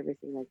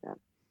everything like that.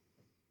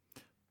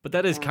 But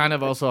that is kind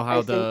of also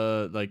how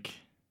that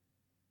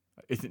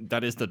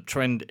is the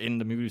trend in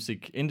the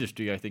music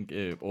industry. I think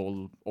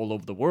all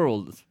over the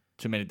world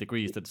to many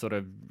degrees. That sort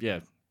of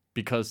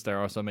because there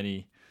are so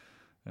many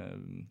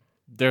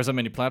so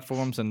many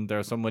platforms and there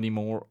are so many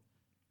more.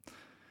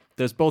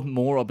 There's both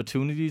more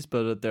opportunities,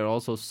 but there are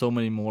also so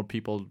many more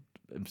people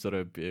sort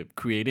of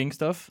creating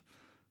stuff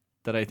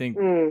that I think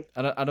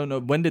I don't know,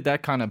 when did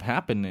that kind of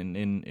happen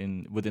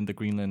in within the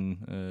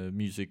Greenland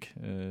music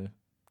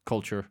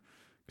culture?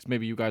 Because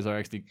maybe you guys are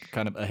actually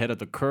kind of ahead of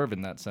the curve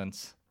in that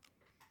sense.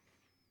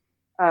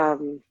 I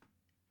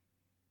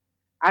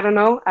don't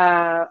know.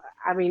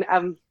 I mean,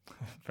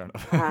 Fair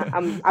enough.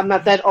 I'm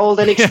not that old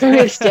and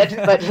experienced yet,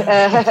 but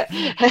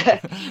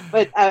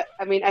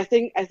I mean, I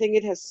think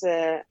it has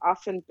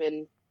often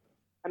been.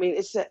 I mean,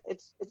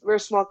 we're a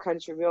small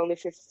country. We're only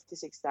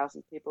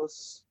 56,000 people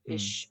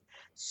ish.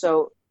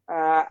 So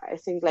I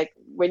think like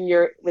when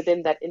you're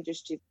within that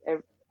industry,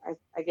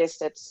 I guess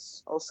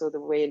that's also the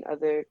way in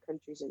other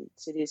countries and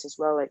cities as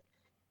well. Like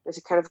there's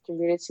a kind of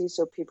community,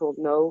 so people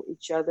know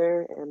each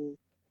other, and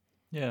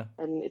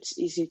it's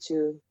easy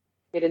to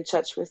get in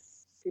touch with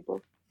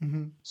people.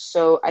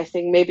 So I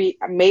think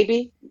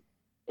maybe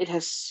it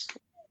has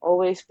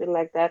always been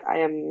like that. I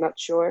am not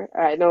sure.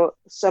 I know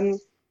some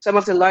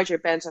of the larger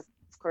bands of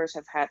course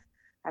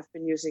have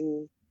been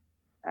using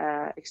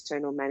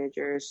external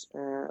managers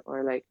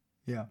or like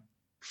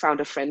found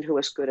a friend who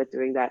was good at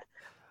doing that.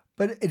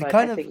 But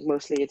I think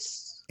mostly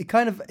it's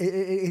kind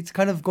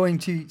of going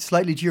to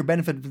slightly to your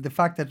benefit, the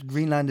fact that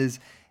Greenland is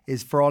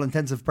for all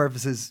intents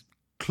purposes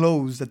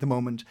closed at the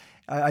moment.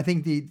 I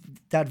think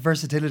that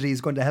versatility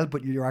is going to help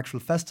with your actual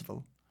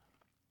festival.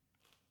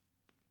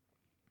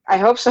 I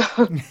hope so.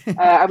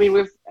 I mean,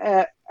 we've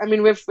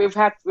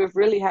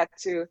really had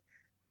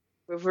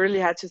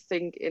to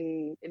think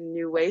in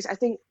new ways. I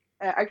think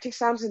Arctic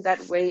Sounds in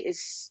that way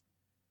is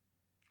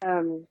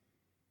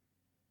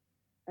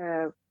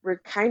we're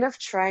kind of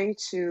trying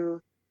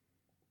to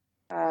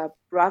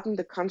broaden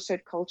the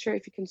concert culture,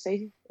 if you can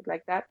say it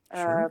like that,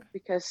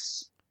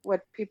 because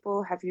what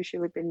people have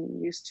usually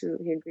been used to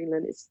here in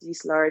Greenland is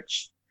these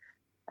large.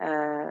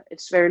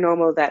 It's very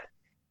normal that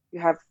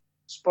you have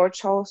sports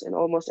halls in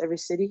almost every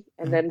city,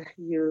 and then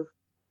you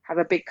have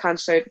a big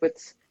concert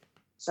with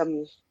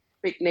some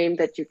big name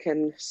that you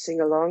can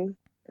sing along,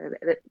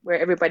 where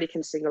everybody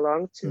can sing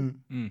along to.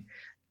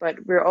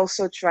 But we're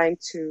also trying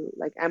to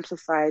like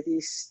amplify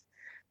these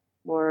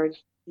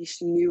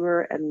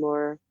newer and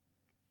more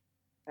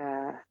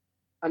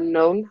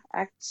unknown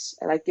acts,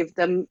 and like give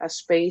them a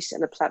space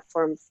and a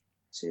platform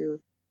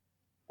to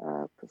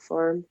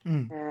perform.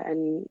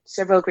 And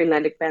several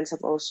Greenlandic bands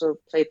have also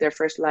played their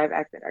first live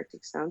act at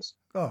Arctic Sounds.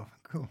 Oh,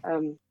 cool.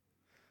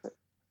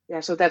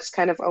 So that's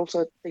kind of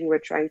also a thing we're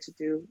trying to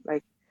do.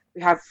 Like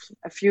we have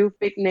a few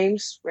big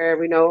names where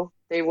we know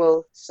they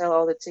will sell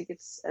all the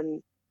tickets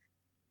and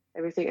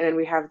everything, and then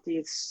we have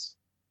these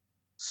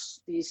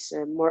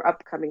more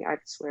upcoming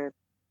acts where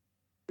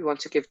we want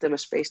to give them a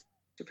space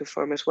to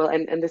perform as well.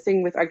 And the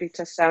thing with Arctic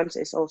Sounds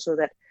is also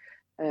that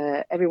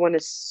everyone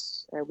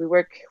is. We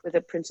work with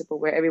a principle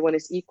where everyone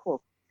is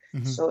equal,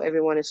 so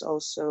everyone is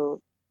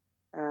also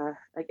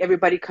like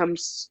everybody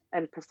comes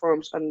and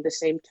performs on the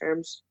same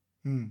terms.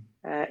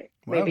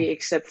 Maybe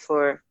except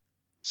for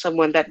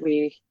someone that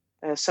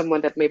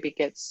maybe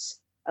gets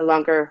a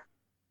longer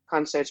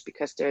concerts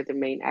because they're the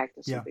main act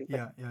or something.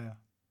 Yeah.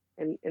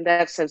 And in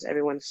that sense,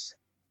 everyone's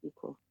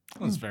equal.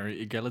 That's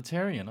very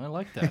egalitarian. I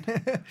like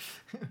that.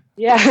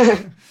 Yeah.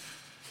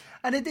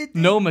 And it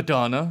no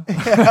Madonna. You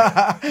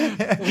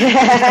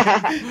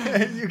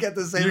get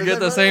the same. You get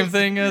the same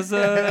thing as.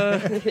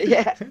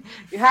 Yeah,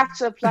 you have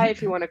to apply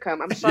if you want to come.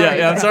 I'm sorry.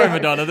 Yeah. I'm sorry,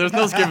 Madonna. There's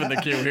no skipping the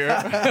queue here.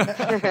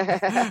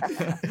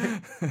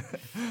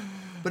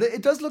 But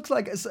it does look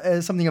like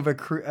something of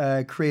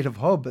a creative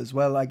hub as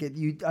well. Like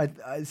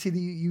I see that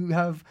you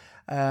have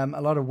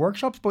a lot of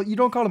workshops, but you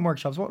don't call them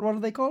workshops. What are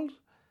they called?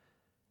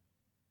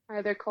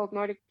 They're called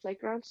Nordic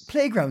Playgrounds.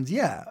 Playgrounds,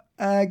 yeah.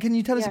 Can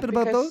you tell us a bit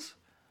about those?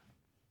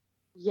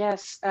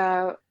 Yes,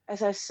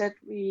 as I said,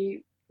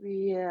 we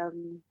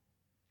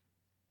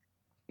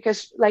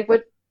because like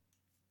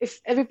if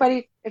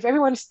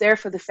everyone's there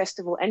for the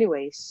festival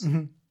anyways,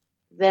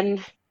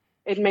 then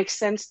it makes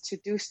sense to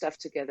do stuff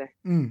together.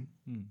 Mm.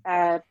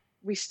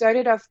 We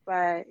started off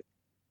by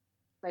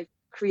like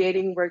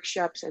creating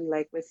workshops and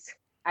like with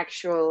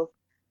actual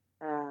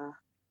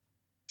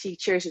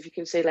teachers, if you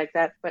can say like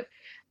that. But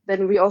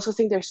then we also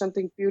think there's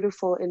something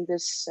beautiful in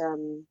this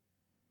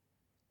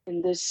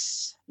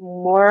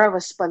more of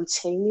a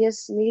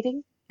spontaneous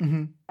meeting.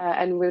 Mm-hmm.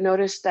 And we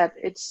noticed that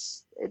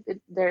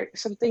there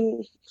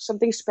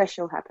something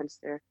special happens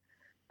there.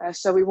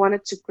 So we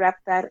wanted to grab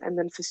that and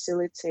then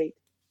facilitate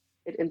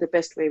it in the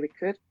best way we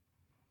could.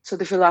 So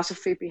the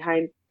philosophy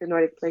behind the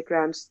Nordic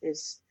Playgrounds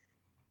is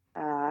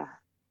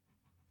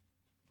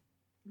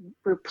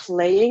we're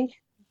playing,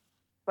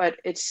 but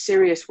it's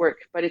serious work,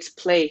 but it's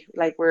play.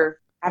 Like we're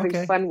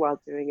having fun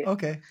while doing it.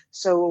 Okay.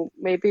 So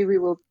maybe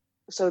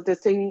so the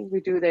thing we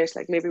do there is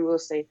like, maybe we'll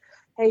say,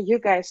 hey, you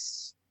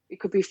guys, it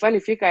could be fun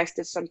if you guys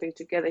did something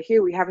together.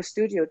 Here, we have a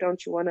studio.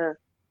 Don't you want to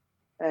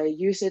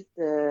use it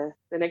the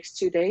next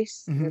 2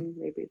 days? Mm-hmm. And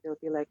maybe they'll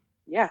be like,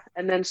 yeah.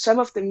 And then some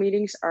of the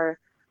meetings are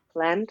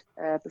planned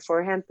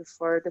beforehand,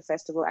 before the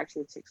festival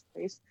actually takes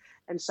place.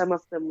 And some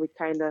of them we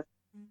kind of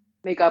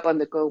make up on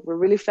the go. We're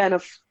really fan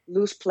of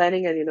loose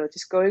planning and,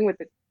 just going with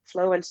the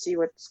flow and see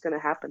what's going to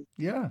happen.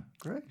 Yeah,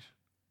 great.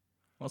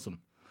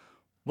 Awesome.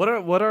 What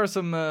are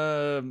some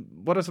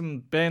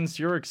bands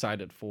you're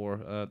excited for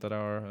that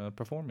are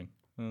performing?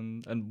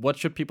 And what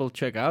should people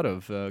check out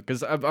of?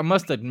 Because I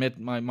must admit,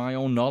 my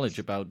own knowledge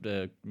about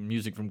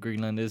music from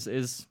Greenland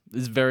is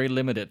very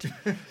limited.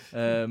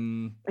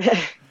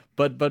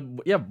 But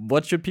yeah,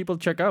 what should people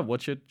check out?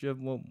 What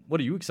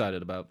are you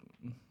excited about?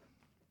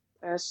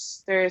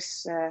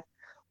 There's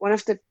one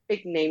of the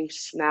big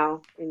names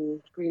now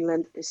in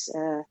Greenland is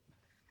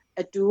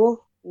a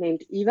duo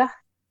named Iva.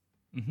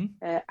 Mm-hmm.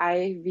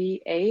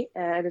 IVA,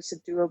 and it's a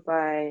duo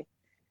by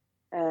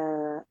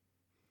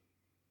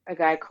a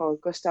guy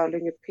called Gustav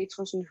Lynge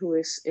Petersen, who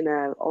is in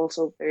a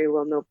also very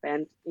well-known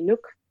band,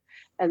 Inuk,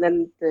 and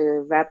then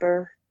the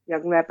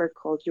young rapper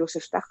called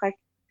Josef Stachrek.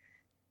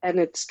 And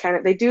it's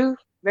they do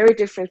very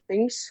different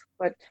things,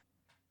 but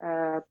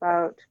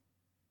about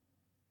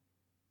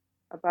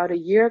a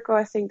year ago,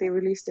 I think they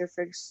released their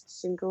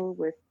first single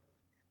with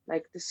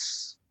like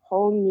this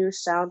whole new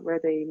sound where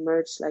they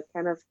merged like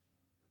kind of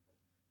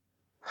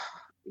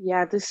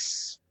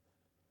this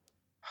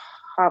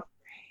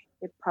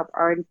hip hop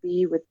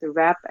R&B with the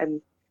rap,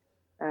 and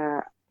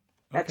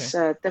that's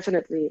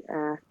definitely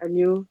a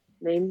new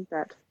name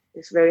that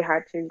is very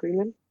hard here in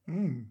Greenland.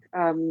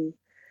 Mm.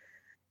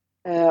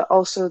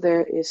 Also,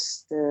 there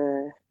is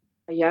a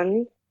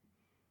young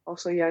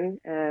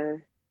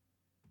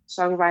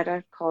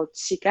songwriter called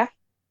Sika,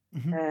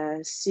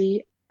 Mm-hmm.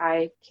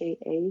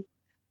 Cika,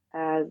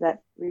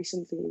 that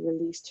recently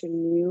released her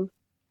new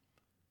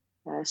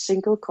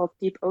single called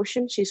Deep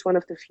Ocean. She's one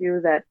of the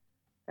few that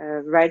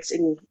writes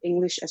in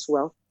English as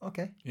well.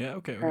 Okay. Yeah.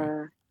 Okay.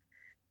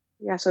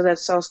 So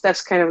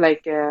that's kind of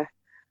like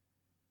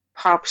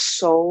pop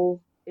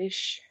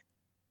soul-ish.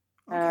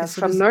 So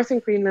from Northern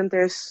Greenland,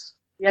 there's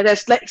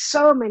like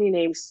so many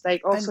names,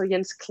 like also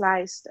Jens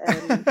Kleist,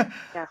 and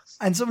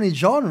and so many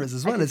genres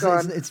as well.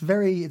 It's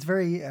very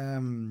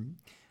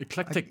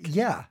eclectic.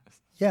 Yeah,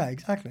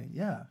 exactly.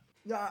 Yeah,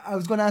 I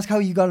was going to ask how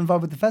you got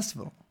involved with the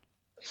festival.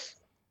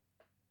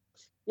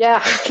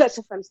 Yeah, that's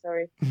a fun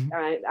story.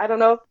 I don't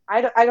know.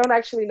 I don't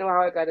actually know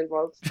how I got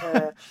involved.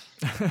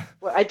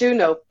 Well, I do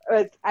know.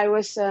 I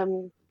was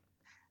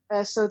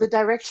so the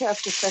director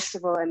of the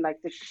festival and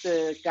like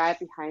the guy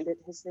behind it.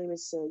 His name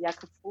is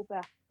Jakob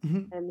Froberg,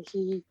 and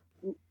he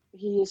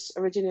is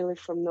originally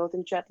from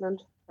Northern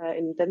Jutland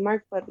in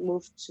Denmark, but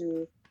moved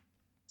to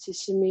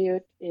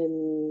Sisimiut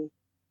in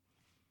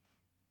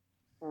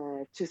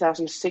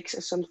 2006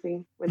 or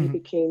something when he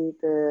became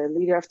the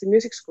leader of the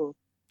music school.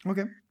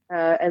 Okay.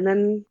 And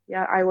then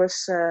I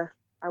was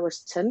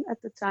 10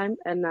 at the time,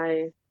 and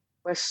I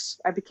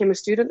became a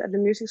student at the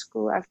music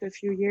school after a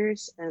few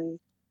years, and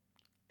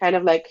kind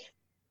of like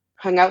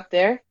hung out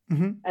there.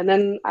 And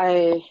then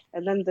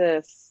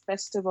the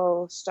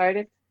festival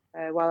started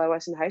while I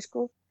was in high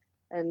school,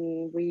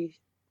 and we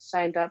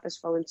signed up as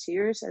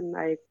volunteers, and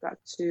I got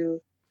to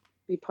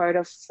be part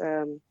of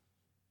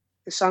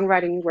the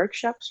songwriting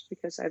workshops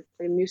because I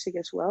play music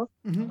as well.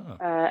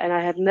 And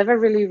I had never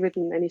really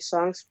written any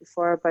songs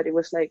before, but it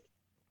was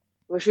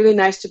really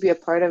nice to be a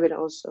part of it,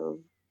 also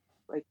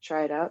like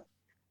try it out.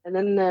 And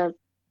then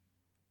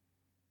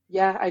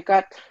I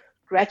got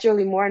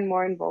gradually more and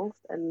more involved,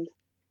 and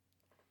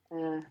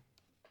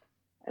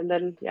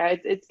then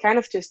it kind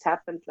of just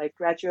happened like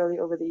gradually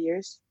over the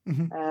years.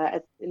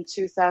 In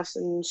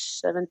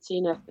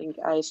 2017, I think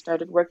I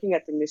started working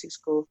at the music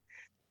school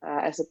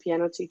as a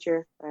piano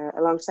teacher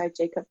alongside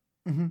Jacob.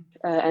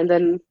 And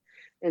then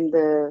in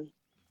the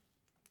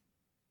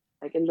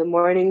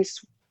mornings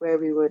where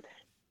we would,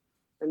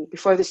 and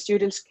before the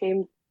students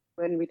came,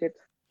 when we did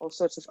all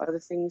sorts of other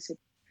things,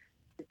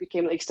 it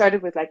became like,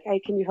 started with like, hey,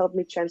 can you help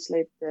me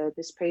translate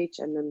this page?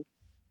 And then,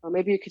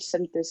 maybe you could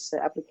send this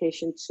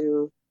application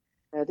to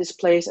this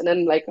place. And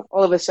then like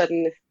all of a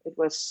sudden it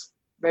was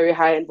very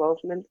high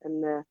involvement.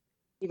 And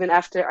even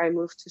after I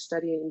moved to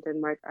study in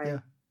Denmark,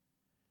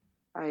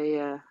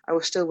 I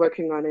was still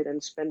working on it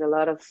and spent a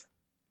lot of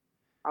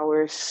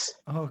hours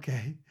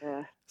Okay.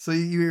 uh, So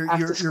you're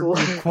after you're school.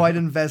 you're quite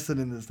invested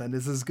in this then.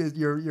 This is good.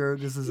 You're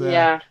this is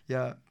Yeah,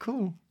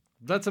 cool.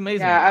 That's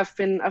amazing. yeah. I've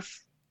been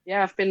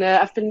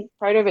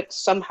part of it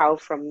somehow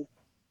from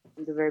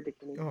the very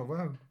beginning. Oh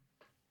wow.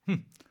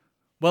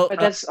 Well, But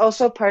that's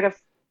also part of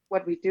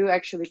what we do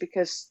actually,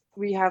 because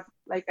we have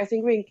like I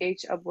think we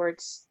engage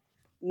upwards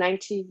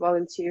 90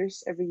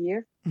 volunteers every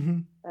year,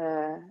 Mhm.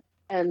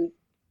 and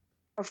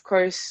of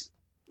course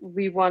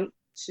we want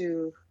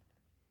to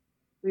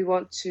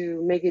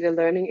make it a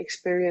learning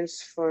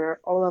experience for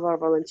all of our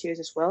volunteers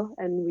as well.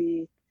 And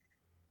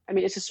I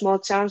mean, it's a small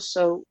town,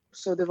 so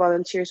the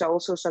volunteers are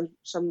also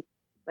some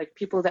like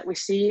people that we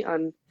see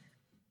on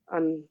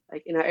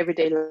like in our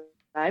everyday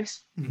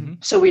lives.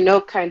 Mhm. So we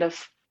know kind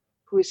of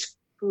who's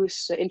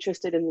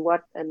interested in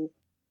what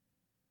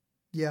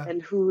Yeah.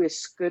 and who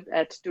is good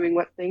at doing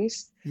what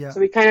things. Yeah. So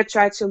we kind of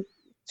try to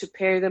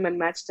pair them and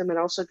match them, and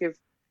also give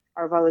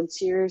our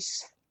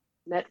volunteers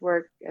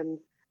network and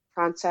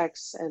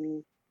contacts,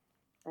 and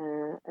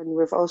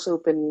we've also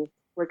been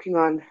working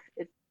on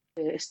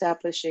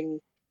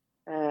establishing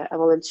a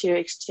volunteer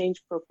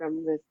exchange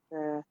program with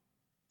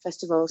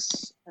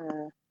festivals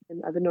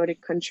in other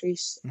Nordic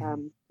countries.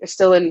 It's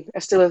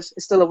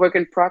still a work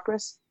in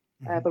progress,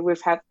 but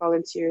we've had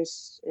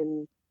volunteers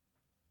in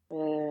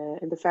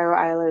the Faroe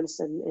Islands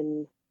and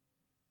in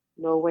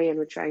Norway, and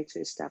we're trying to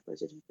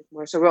establish it a bit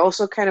more. So we're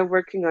also kind of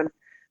working on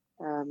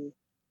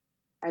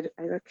I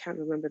can't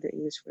remember the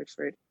English word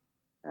for it,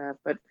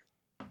 but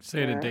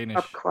say it in Danish.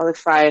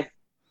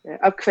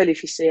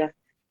 Opkvalificere.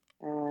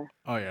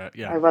 Oh yeah.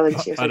 Our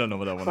volunteers. I don't know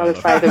what that one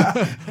Qualify them.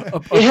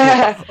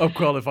 Yeah.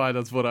 Up-qualify,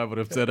 that's what I would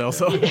have said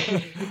also.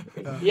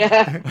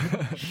 Yeah.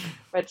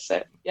 But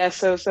so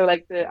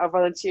like our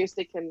volunteers,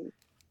 they can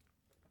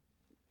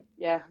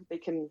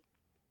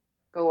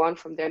go on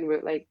from there. And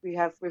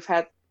we've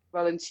had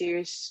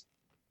volunteers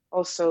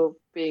also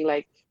being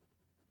like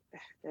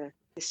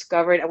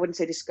discovered. I wouldn't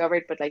say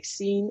discovered, but like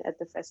seen at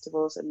the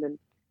festivals, and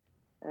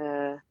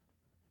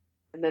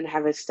then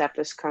have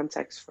established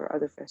contacts for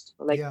other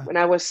festivals. Like when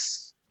I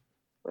was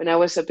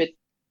a bit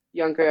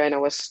younger and I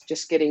was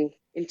just getting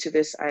into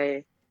this,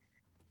 at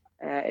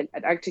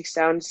Arctic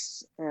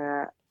Sounds,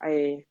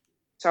 I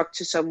talked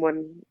to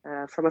someone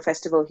from a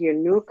festival here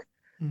in Nuuk,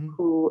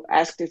 who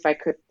asked if I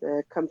could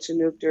come to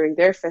Nuuk during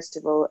their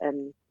festival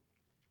and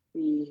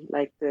be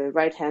like the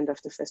right hand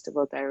of the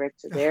festival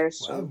director there.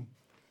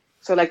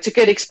 So like to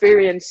get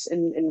experience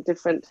in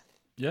different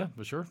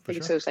for sure.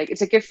 things. So it's like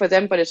it's a gift for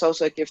them, but it's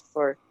also a gift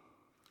for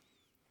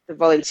the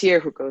volunteer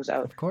who goes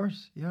out. Of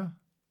course, yeah.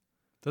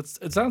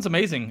 It sounds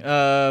amazing.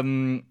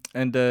 And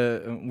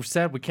we're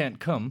sad we can't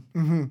come.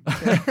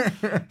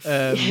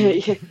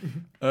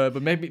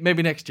 But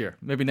maybe next year.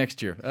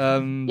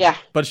 Yeah.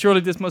 But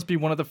surely this must be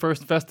one of the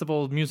first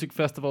music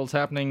festivals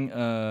happening,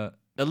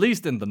 at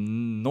least in the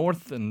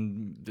north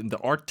and in the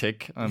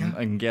Arctic,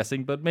 I'm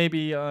guessing. But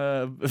maybe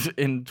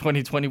in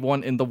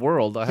 2021 in the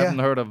world. I haven't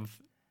heard of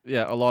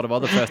a lot of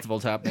other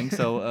festivals happening.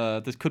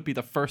 So this could be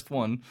the first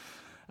one.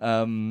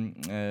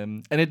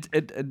 And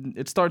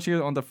it starts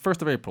here on the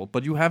 1st of April,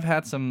 but you have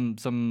had some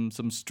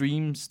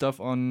stream stuff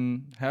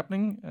on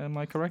happening. Am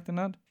I correct in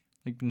that?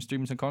 Like been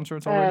streaming some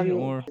concerts already,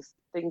 or The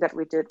thing that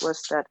we did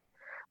was that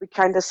we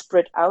kind of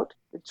spread out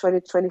the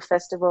 2020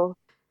 festival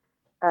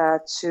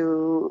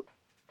to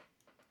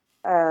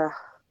a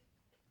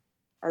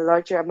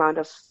larger amount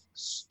of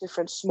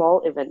different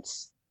small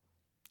events.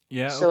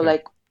 Yeah. So okay.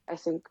 like I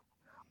think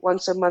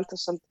once a month or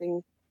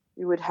something,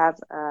 we would have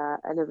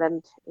an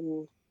event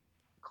in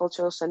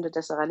Cultural Center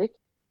Desaralik,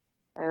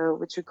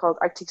 which we called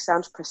Arctic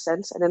Sounds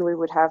Presents, and then we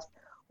would have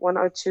 1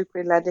 or 2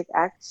 Greenlandic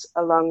acts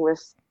along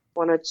with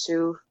 1 or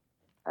 2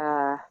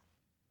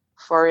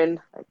 foreign,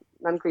 like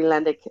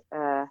non-Greenlandic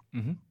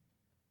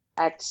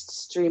acts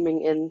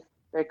streaming in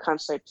their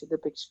concert to the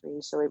big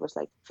screen. So it was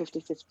like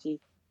 50-50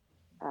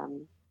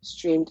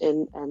 streamed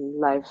in and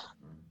live,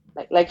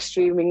 like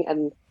streaming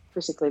and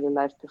physically in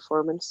live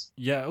performance.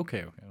 Yeah.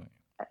 Okay.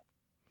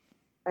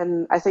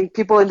 And I think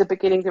people in the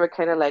beginning, they were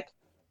kind of like,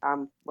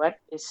 what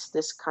is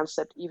this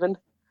concept even?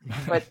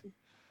 But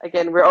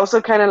again, we're also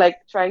kind of like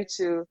trying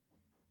to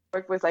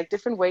work with like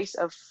different ways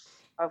of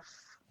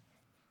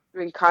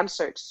doing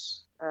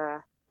concerts.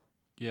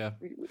 Yeah.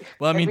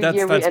 Well, I mean, that's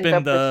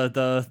been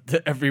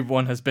the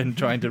everyone has been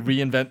trying to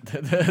reinvent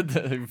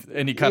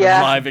any kind of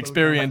live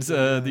experience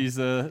these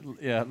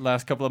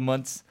last couple of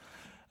months.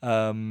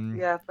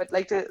 But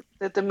like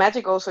the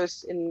magic also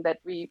is in that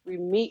we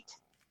meet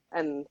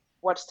and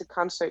watch the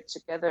concert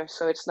together.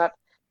 So it's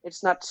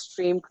not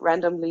streamed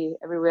randomly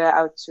everywhere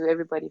out to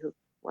everybody who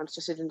wants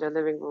to sit in their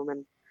living room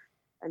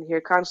and hear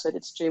a concert.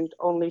 It's streamed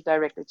only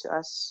directly to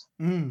us.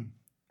 And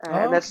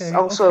that's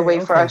also a way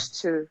for us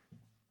to,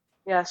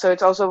 so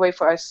it's also a way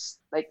for us,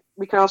 like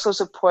we can also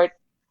support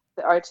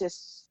the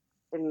artists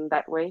in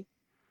that way.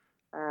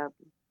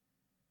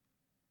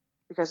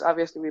 Because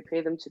obviously we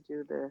pay them to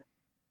do the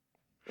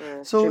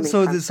so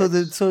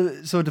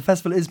the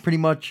festival is pretty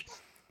much,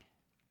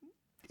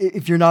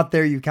 if you're not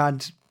there, you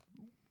can't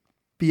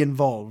be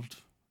involved.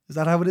 Is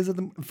that how it is at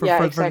the?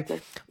 Yeah,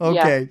 exactly.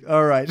 Okay,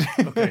 all right.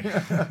 Okay.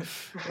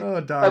 Oh,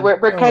 darn.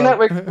 But we're kind of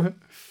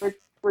well.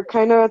 we're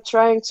kind of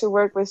trying to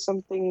work with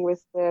something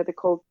with the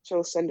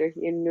cultural center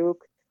here in Nuuk,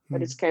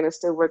 but it's kind of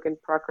still work in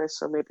progress.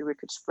 So maybe we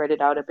could spread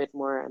it out a bit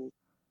more and.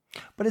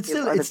 But it's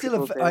still it's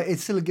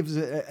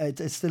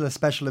still a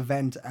special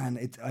event,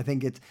 and I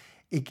think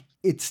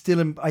it's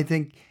still, I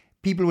think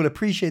people will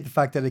appreciate the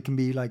fact that it can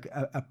be like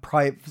a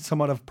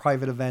somewhat of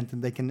private event,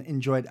 and they can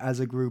enjoy it as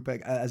a group,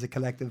 as a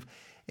collective,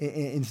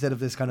 instead of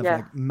this kind of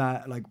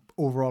like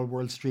overall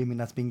world streaming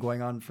that's been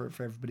going on for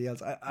everybody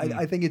else.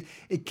 I think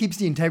it keeps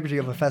the integrity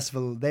of a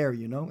festival there,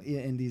 you know,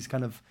 in these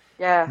kind of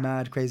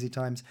mad, crazy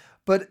times.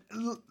 But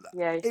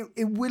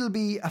it will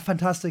be a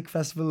fantastic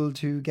festival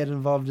to get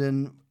involved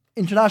in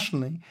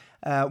internationally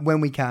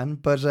when we can.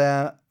 But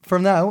for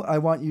now, I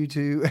want you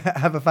to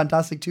have a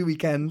fantastic 2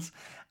 weekends,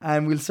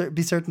 and we'll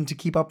be certain to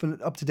keep up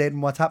to date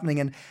on what's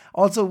happening. And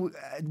also,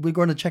 we're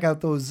going to check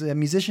out those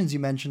musicians you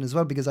mentioned as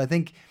well, because I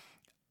think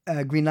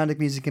Greenlandic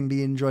music can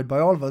be enjoyed by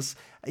all of us,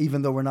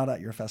 even though we're not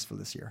at your festival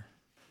this year.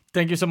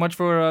 Thank you so much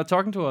for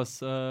talking to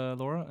us,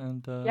 Laura.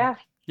 And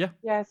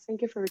yeah,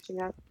 thank you for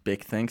reaching out.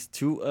 Big thanks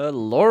to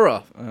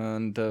Laura.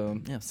 And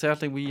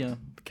sadly we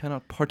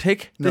cannot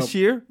partake this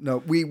year. No,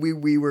 we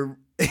were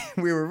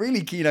we were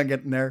really keen on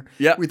getting there.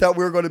 Yeah, we thought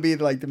we were going to be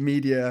like the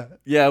media.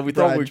 Yeah, we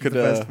thought we could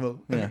festival.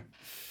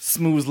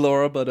 Smooth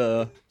Laura,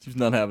 but she's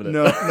not having it.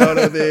 No.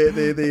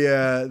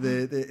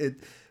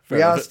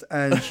 We asked,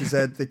 and she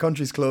said the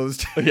country's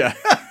closed. Yeah.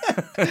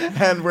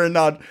 And we're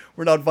not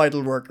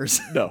vital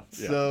workers. No.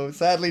 Yeah. So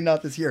sadly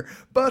not this year.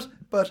 But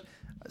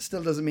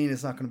still doesn't mean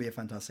it's not going to be a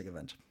fantastic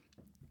event.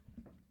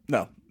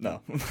 No.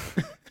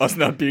 Us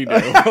not being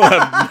there will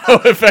have no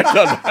effect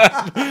on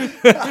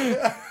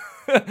that.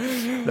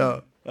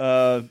 No.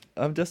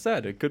 I'm just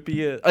sad. It could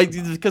be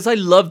because I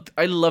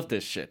love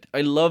this shit.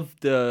 I love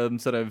the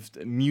sort of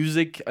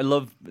music. I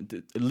love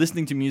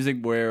listening to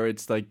music where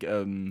it's like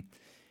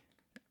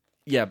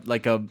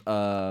like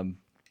a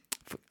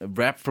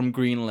rap from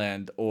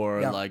Greenland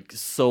or like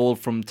soul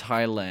from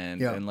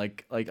Thailand, and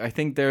like I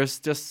think there's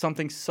just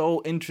something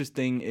so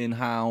interesting in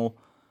how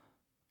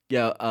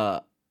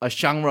a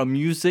genre of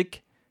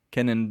music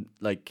can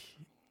like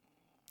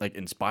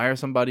inspire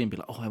somebody and be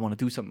like, oh, I want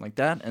to do something like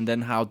that, and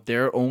then how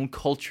their own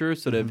culture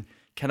sort of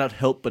cannot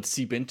help but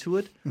seep into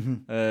it.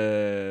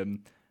 And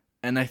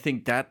I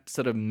think that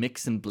sort of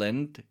mix and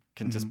blend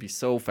can just be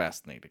so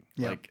fascinating.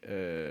 Like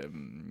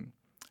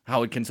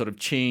how it can sort of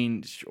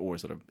change or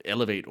sort of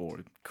elevate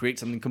or create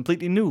something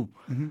completely new,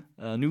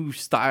 a new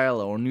style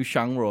or new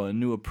genre, or a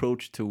new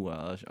approach to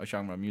a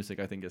genre of music.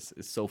 I think is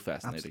so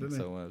fascinating. Absolutely.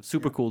 So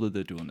super cool that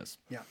they're doing this.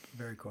 Yeah,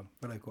 very cool.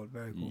 Very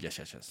cool. Yes.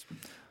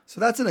 So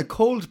that's in a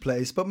cold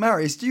place. But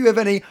Marius, do you have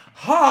any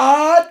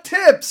hot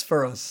tips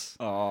for us?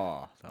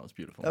 Oh, that was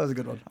beautiful. That was a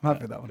good one. I'm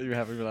happy with that one. You're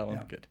happy with that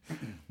one? Good.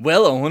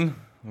 Well, Owen,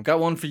 I've got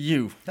one for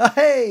you.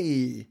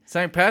 Hey!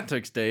 St.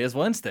 Patrick's Day is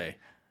Wednesday.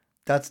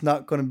 That's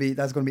going to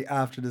be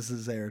after this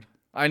is aired.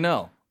 I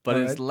know, but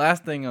it's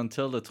lasting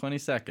until the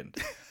 22nd.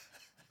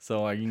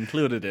 So I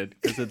included it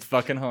because it's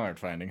fucking hard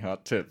finding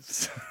hot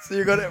tips. So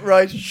you're going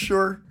to,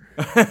 sure.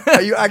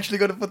 Are you actually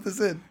going to put this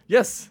in?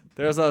 Yes.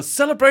 There's a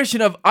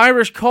celebration of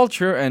Irish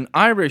culture and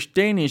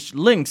Irish-Danish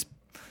links.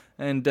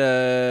 And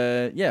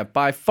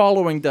by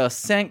following the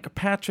St.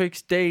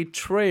 Patrick's Day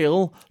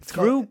trail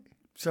through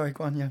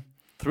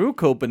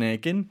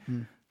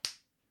Copenhagen,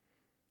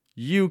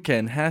 you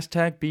can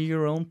 #be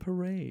your own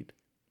parade.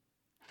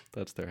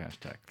 That's their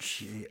hashtag.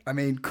 Gee, I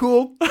mean,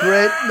 cool,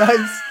 great,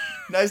 nice.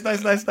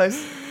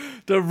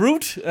 The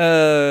route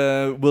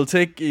will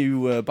take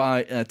you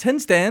by 10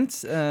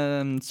 stands.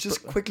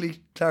 Just quickly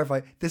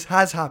clarify, this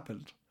has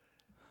happened.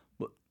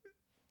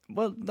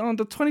 Well, on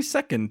the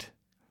 22nd.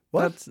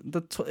 What?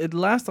 It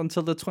lasts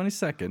until the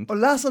 22nd. Oh,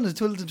 lasts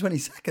until the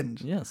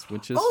 22nd? Yes,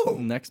 which is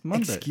next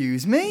Monday.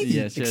 Excuse me.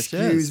 Yes.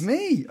 Excuse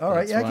me. All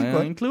right, That's why keep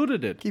going. I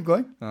included it. Keep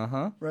going.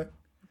 Right.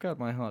 Got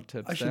my hot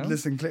tips I should down.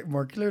 listen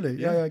more clearly.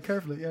 Yeah,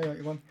 carefully. Yeah,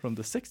 go on. From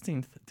the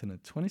 16th to the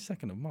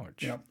 22nd of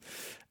March. Yeah.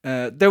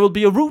 There will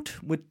be a route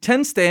with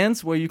 10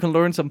 stands where you can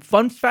learn some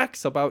fun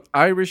facts about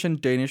Irish and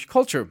Danish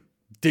culture.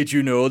 Did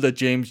you know that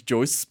James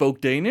Joyce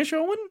spoke Danish,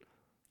 Owen?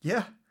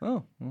 Yeah.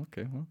 Oh,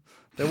 okay. Well,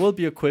 there will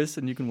be a quiz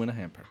and you can win a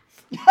hamper.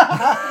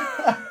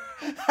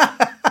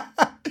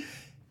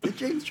 Did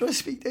James Joyce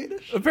speak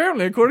Danish?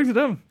 Apparently, according to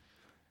them.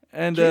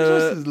 And James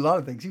Joyce does a lot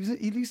of things.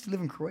 He used to live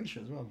in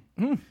Croatia as well.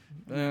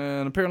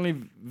 And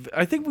apparently,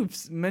 I think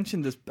we've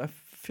mentioned this. I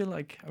feel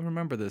like I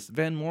remember this.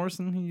 Van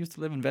Morrison, he used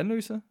to live in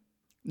Vanløse.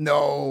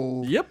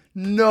 No. Yep.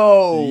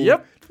 No.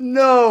 Yep.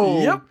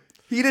 No. Yep.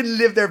 He didn't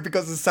live there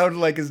because it sounded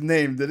like his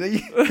name, did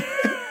he?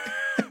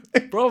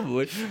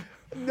 Probably.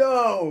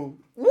 No.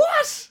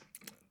 What?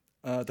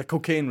 The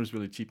cocaine was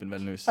really cheap in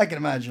Vanløse. I can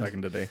imagine. Back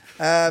in the day.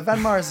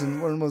 Van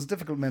Morrison, one of the most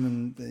difficult men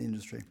in the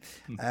industry.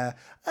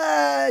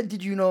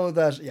 Did you know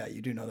that? Yeah,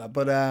 you do know that.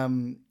 But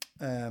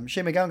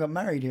Shane MacGowan got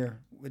married here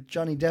with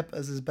Johnny Depp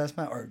as his best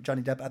man, or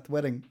Johnny Depp at the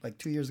wedding like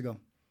 2 years ago.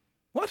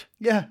 What?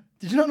 Yeah.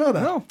 Did you not know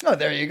that? No. Oh,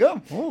 there you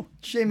go. Oh.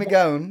 Shane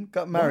McGowan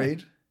got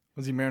married.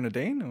 Was he marrying a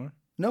Dane or?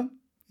 No,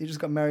 he just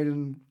got married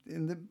in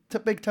the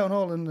big town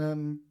hall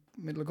in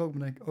middle of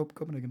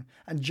Copenhagen.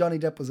 And Johnny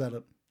Depp was at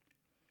it.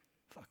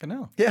 Fucking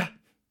hell. Yeah.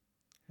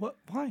 What?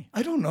 Why?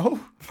 I don't know.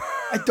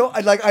 I don't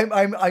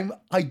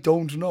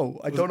know.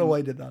 I don't know why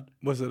he did that.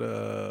 Was it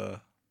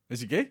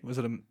Is he gay? Was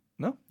it a?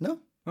 No. No,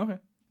 Okay.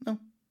 it's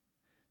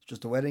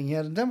just a wedding he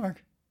had in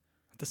Denmark.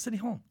 At the city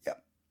hall. Yeah.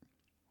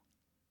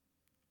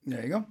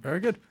 There you go. Very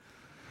good.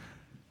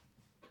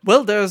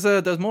 Well, there's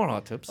more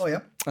hot tips. Oh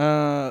yeah.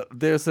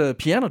 There's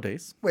piano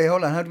days. Wait,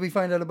 hold on. How do we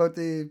find out about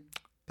the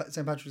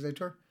St. Patrick's Day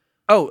tour?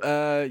 Oh,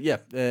 yeah.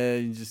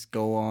 You just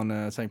go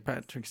on St.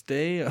 Patrick's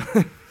Day.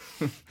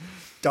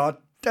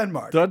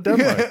 Denmark.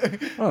 Denmark.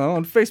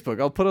 On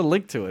Facebook. I'll put a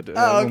link to it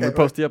when we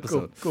post the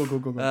episode.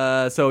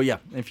 Cool. So yeah,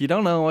 if you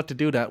don't know what to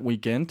do that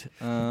weekend,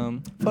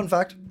 Fun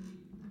fact: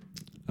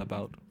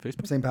 about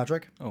Facebook. St.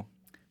 Patrick. Oh.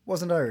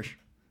 Wasn't Irish.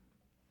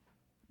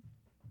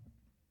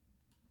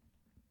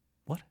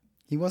 What?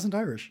 He wasn't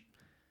Irish.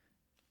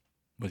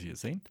 Was he a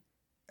saint?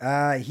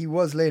 He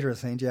was later a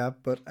saint, yeah,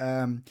 but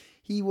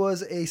he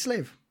was a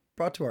slave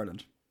brought to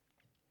Ireland.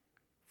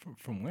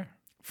 From where?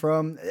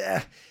 From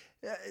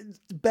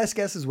best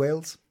guess is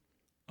Wales.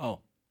 Oh.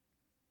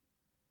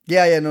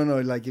 Yeah, no,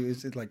 like it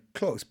was like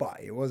close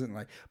by. It wasn't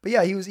like, but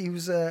yeah, he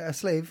was a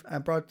slave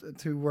brought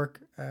to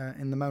work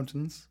in the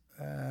mountains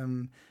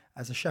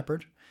as a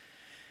shepherd,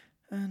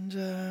 and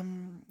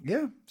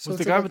yeah. So was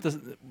the guy with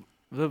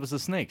there was the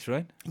snakes,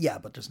 right? Yeah,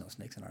 but there's no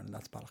snakes in Ireland.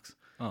 That's bollocks.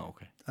 Oh,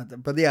 okay.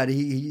 But yeah,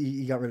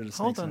 he got rid of the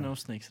How snakes. there no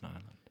snakes in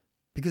Ireland?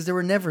 Because there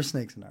were never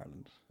snakes in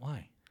Ireland.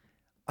 Why?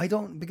 I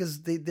don't,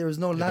 because there was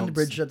no land don't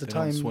bridge at the they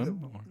time. don't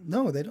swim, or?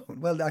 No, they don't.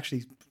 Well,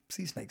 actually,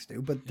 sea snakes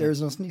do, but there's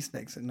no sea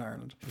snakes in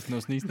Ireland. There's no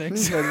snakes.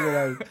 Snakes?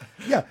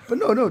 Yeah, but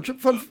no,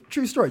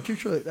 true story.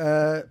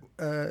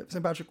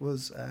 St. Patrick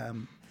was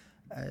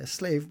a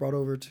slave brought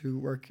over to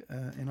work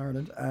in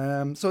Ireland.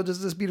 So there's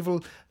this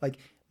beautiful, like...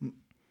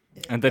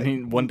 And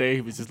then one day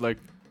he was just like,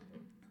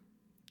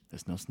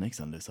 there's no snakes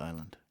on this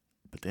island.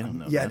 But they don't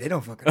know. Yeah, that. they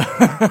don't fucking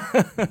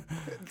know.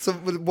 So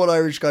one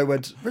Irish guy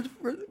went, where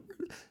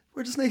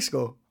do snakes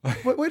go?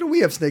 Why don't we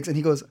have snakes? And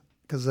he goes,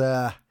 because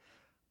I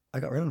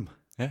got rid of them.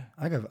 Yeah.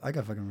 I got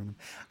fucking rid of them.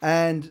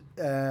 And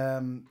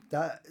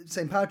that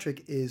St.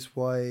 Patrick is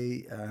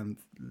why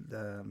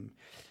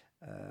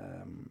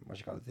what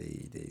you call it,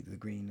 the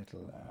green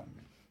little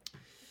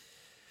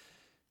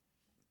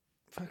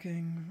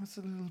fucking, what's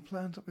the little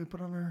plant that we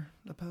put on our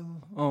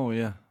lapel? Oh,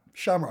 yeah.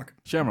 Shamrock.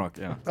 Shamrock,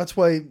 yeah. That's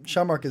why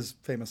Shamrock is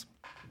famous,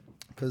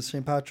 because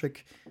St.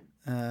 Patrick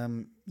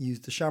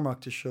used the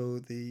shamrock to show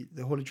the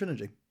Holy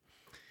Trinity.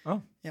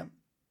 Oh. Yeah.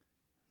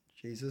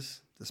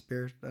 Jesus, the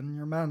Spirit, and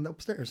your man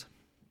upstairs.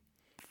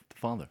 The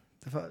Father.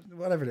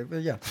 Whatever it is.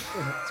 But yeah.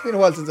 It's been a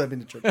while since I've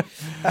been to church.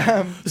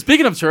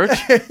 Speaking of church,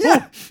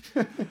 yeah.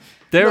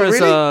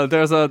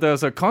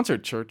 there's a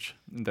concert church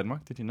in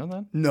Denmark. Did you know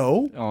that?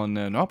 No. On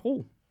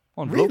Nørrebro.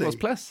 On Really?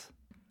 Rådhusplads.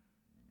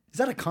 Is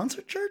that a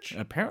concert church?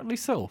 Apparently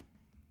so.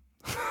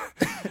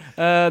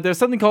 There's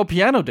something called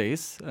Piano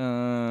Days,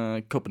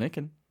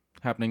 Copenhagen,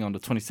 happening on the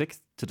 26th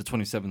to the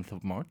 27th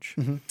of March.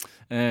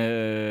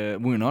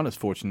 Mm-hmm. We're not as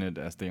fortunate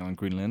as they are in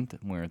Greenland,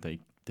 where they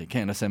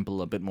can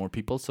assemble a bit more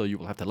people, so you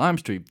will have to live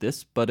stream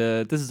this. But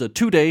this is a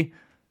 2-day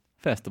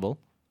festival.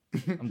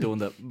 I'm doing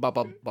the bop,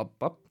 bop, bop,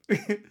 bop.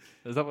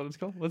 Is that what it's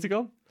called? What's it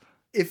called?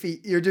 Iffy.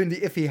 You're doing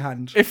the iffy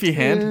hand. Iffy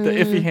hand. The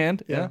iffy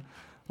hand, yeah.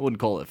 I wouldn't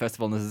call it a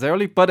festival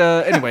necessarily, but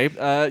anyway,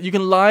 you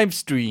can live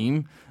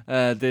stream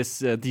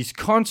these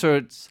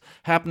concerts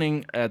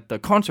happening at the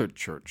concert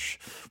church,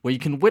 where you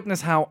can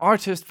witness how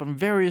artists from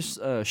various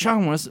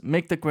genres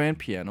make the grand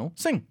piano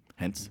sing.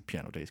 Hence,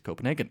 Piano Days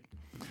Copenhagen.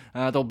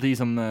 There'll be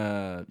some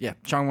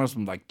genres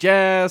from like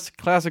jazz,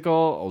 classical,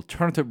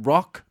 alternative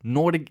rock,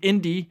 Nordic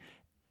indie,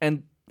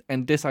 and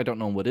this I don't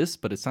know what is,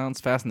 but it sounds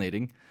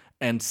fascinating.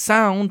 And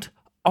sound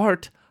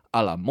art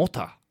a la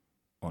Mota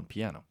on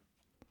piano.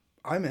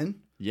 I'm in.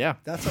 Yeah.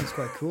 That sounds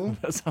quite cool.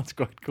 That sounds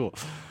quite cool.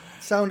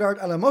 Sound art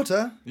a la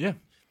Mota. Yeah.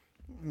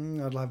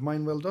 I'd have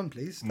mine well done,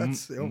 please.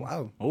 That's oh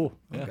wow. Oh,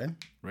 yeah. Okay.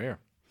 Rare.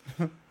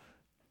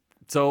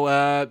 So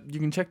you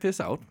can check this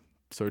out.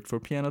 Search for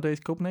Piano Days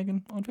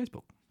Copenhagen on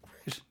Facebook.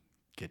 Great.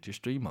 Get your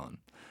stream on.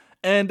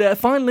 And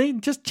finally,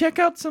 just check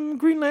out some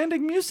Greenlandic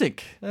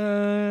music.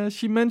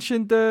 She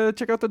mentioned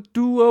check out the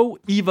duo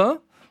Eva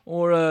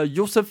or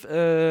Josef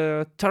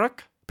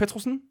Tarak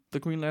Petrosen, the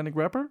Greenlandic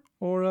rapper,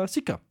 or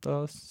Sika,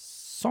 the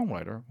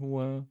songwriter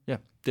who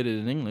did it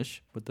in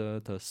English with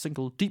the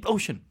single Deep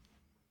Ocean.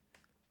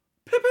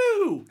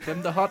 Poo-poo!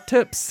 Them the hot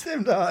tips.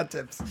 Them the hot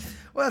tips.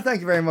 Well,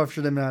 thank you very much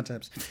for them hot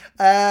tips.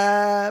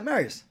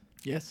 Marius.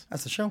 Yes.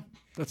 That's the show.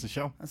 That's the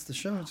show. That's the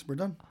show. We're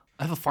done.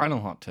 I have a final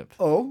hot tip.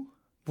 Oh,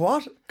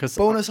 what? 'Cause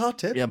bonus hot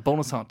tip? Yeah,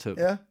 bonus hot tip.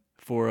 Yeah.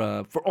 For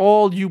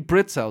all you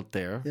Brits out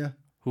there Yeah.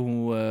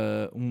 who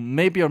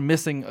maybe are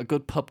missing a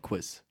good pub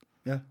quiz.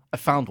 Yeah. I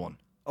found one.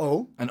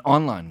 Oh. An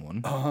online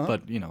one. Uh-huh.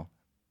 But,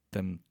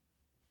 then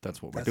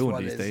that's what we're That's doing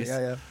what these it is. days.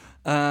 Yeah,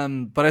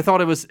 But I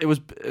thought it was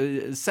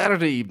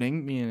Saturday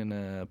evening. Me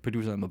and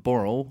producer Emma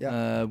Borrow,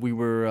 we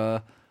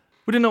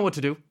didn't know what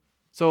to do,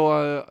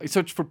 so I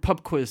searched for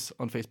pub quiz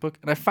on Facebook,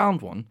 and I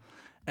found one,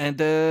 and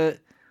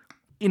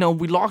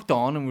we logged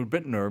on and we were a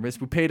bit nervous.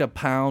 We paid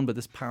 £1, but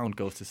this £1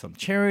 goes to some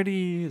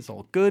charity. It's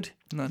all good.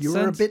 You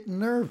were a bit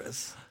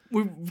nervous.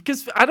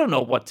 Because I don't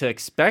know what to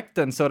expect,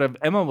 and sort of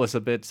Emma was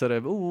a bit sort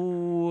of,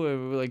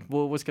 ooh, like,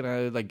 well, what's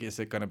gonna, like, is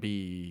it gonna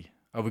be?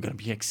 Are we gonna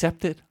be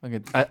accepted?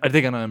 Like, are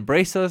they gonna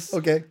embrace us?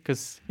 Okay.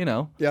 Because who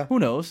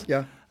knows?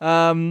 Yeah.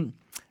 And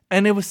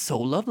it was so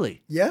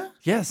lovely. Yeah.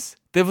 Yes,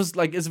 there was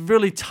like it's a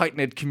really tight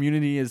knit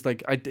community. Is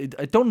like I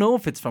don't know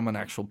if it's from an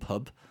actual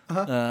pub,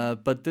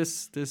 but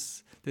this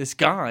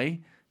guy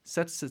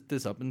sets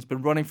this up, and it's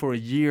been running for a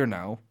year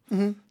now.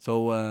 Mm-hmm.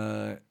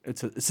 So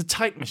it's a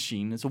tight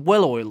machine. It's a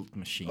well-oiled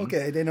machine.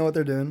 Okay, they know what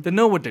they're doing. They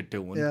know what they're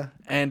doing. Yeah.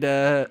 And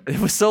it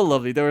was so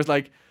lovely. There was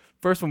like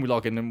first when we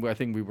logged in, and I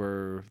think we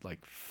were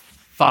like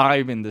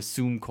 5 in the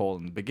Zoom call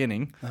in the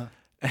beginning.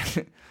 And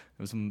there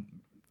was some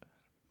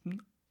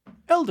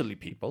elderly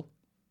people.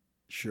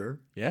 Sure.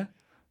 Yeah.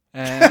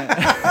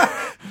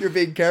 You're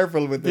being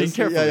careful with this.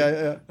 Being careful.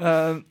 Yeah.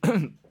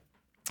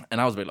 And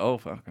I was like, oh,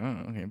 fuck. Oh,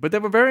 okay. But they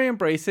were very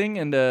embracing,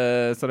 and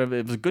it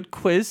was a good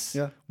quiz.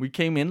 Yeah. We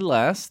came in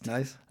last.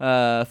 Nice.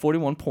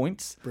 41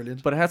 points.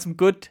 Brilliant. But it had some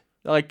good,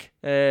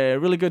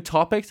 really good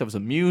topics. There was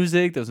some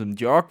music, there was some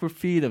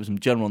geography, there was some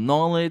general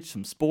knowledge,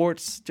 some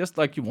sports, just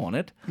like you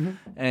wanted. Mm-hmm.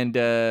 And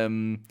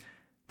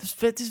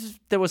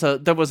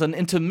there was an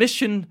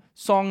intermission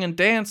song and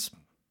dance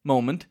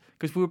moment,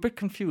 because we were a bit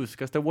confused,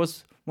 because there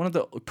was one of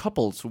the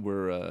couples who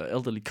were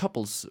elderly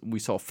couples we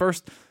saw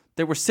first.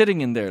 They were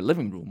sitting in their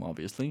living room,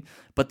 obviously,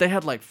 but they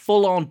had like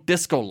full-on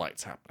disco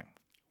lights happening.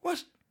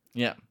 What?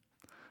 Yeah.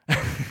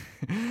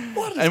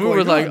 What is and we going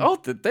were like, on?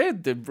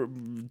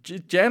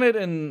 Janet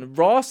and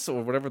Ross,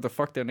 or whatever the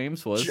fuck their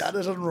names was.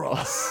 Janet and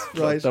Ross.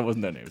 Right. That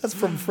wasn't their names. That's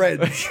from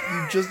Friends.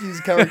 You just use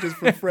characters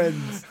from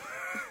Friends.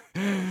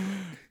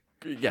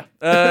 Yeah.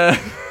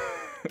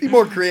 Be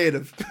more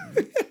creative.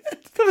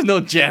 There was no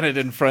Janet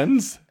in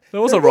Friends.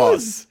 There was a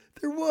Ross.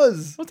 There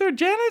was. Was there a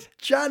Janet?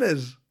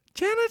 Janet.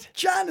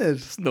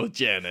 There's no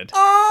Janet.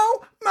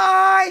 Oh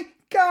my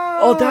God.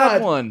 Oh, that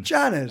one.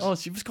 Janet. Oh,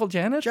 she was called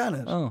Janet?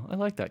 Janet. Oh, I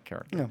like that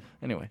character. Yeah.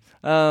 Anyway.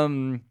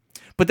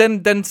 But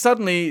then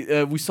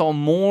suddenly we saw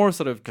more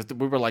sort of, because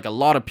we were like a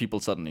lot of people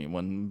suddenly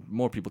when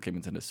more people came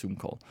into the Zoom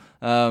call,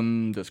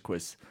 this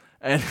quiz.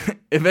 And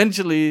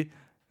eventually,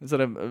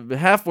 sort of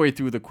halfway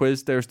through the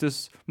quiz, there's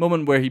this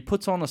moment where he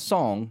puts on a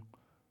song,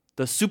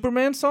 the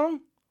Superman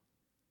song.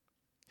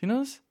 You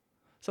know this?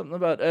 Something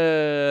about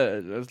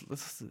we're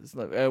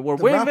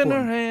waving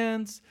our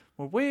hands,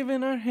 we're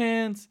waving our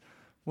hands,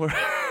 we're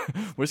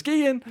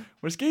skiing,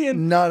 we're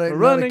running,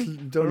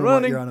 don't know running.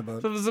 what you're on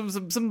about.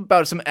 Some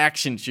about some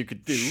actions you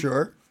could do.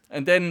 Sure.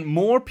 And then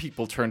more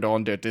people turned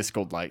on their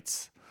disco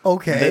lights.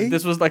 Okay.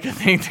 This was like a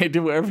thing they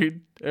do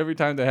every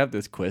time they have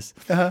this quiz.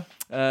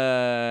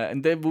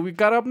 And then we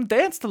got up and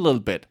danced a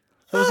little bit.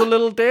 There was a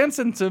little dance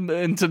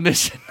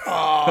intermission.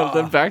 And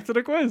then back to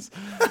the quiz.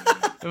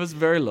 It was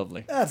very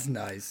lovely. That's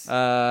nice.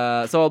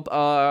 So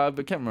I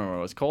can't remember what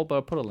it was called, but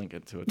I'll put a link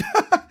into it.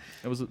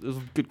 It was a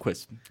good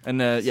quiz.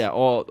 And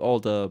all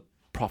the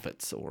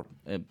profits or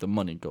the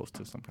money goes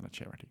to some kind of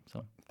charity.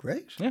 So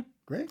Great. yeah,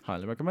 Great.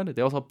 highly recommend it.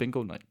 They also have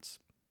bingo nights.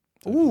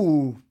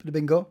 Ooh, bit of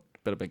bingo.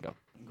 Bit of bingo.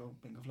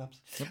 Bingo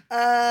flaps.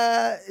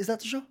 Is that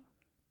the show?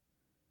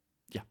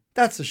 Yeah.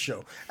 That's the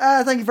show.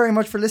 Thank you very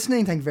much for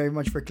listening. Thank you very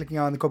much for clicking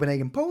on the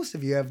Copenhagen Post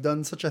if you have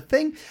done such a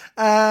thing.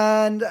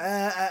 And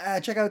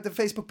check out the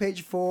Facebook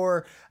page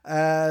for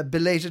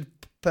belated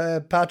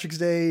Patrick's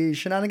Day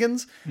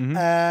shenanigans.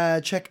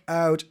 Mm-hmm. Check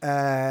out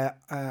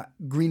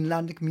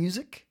Greenlandic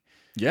music.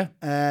 Yeah.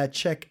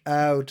 Check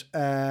out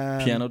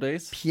Piano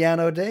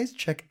Days.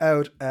 Check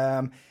out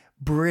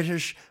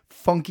British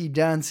funky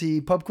dancey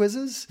pub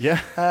quizzes.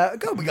 Yeah.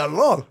 God, we got it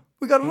all.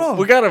 We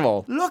got them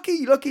all.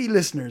 Lucky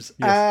listeners.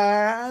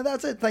 Yes.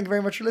 That's it. Thank you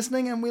very much for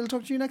listening, and we'll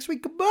talk to you next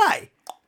week. Goodbye.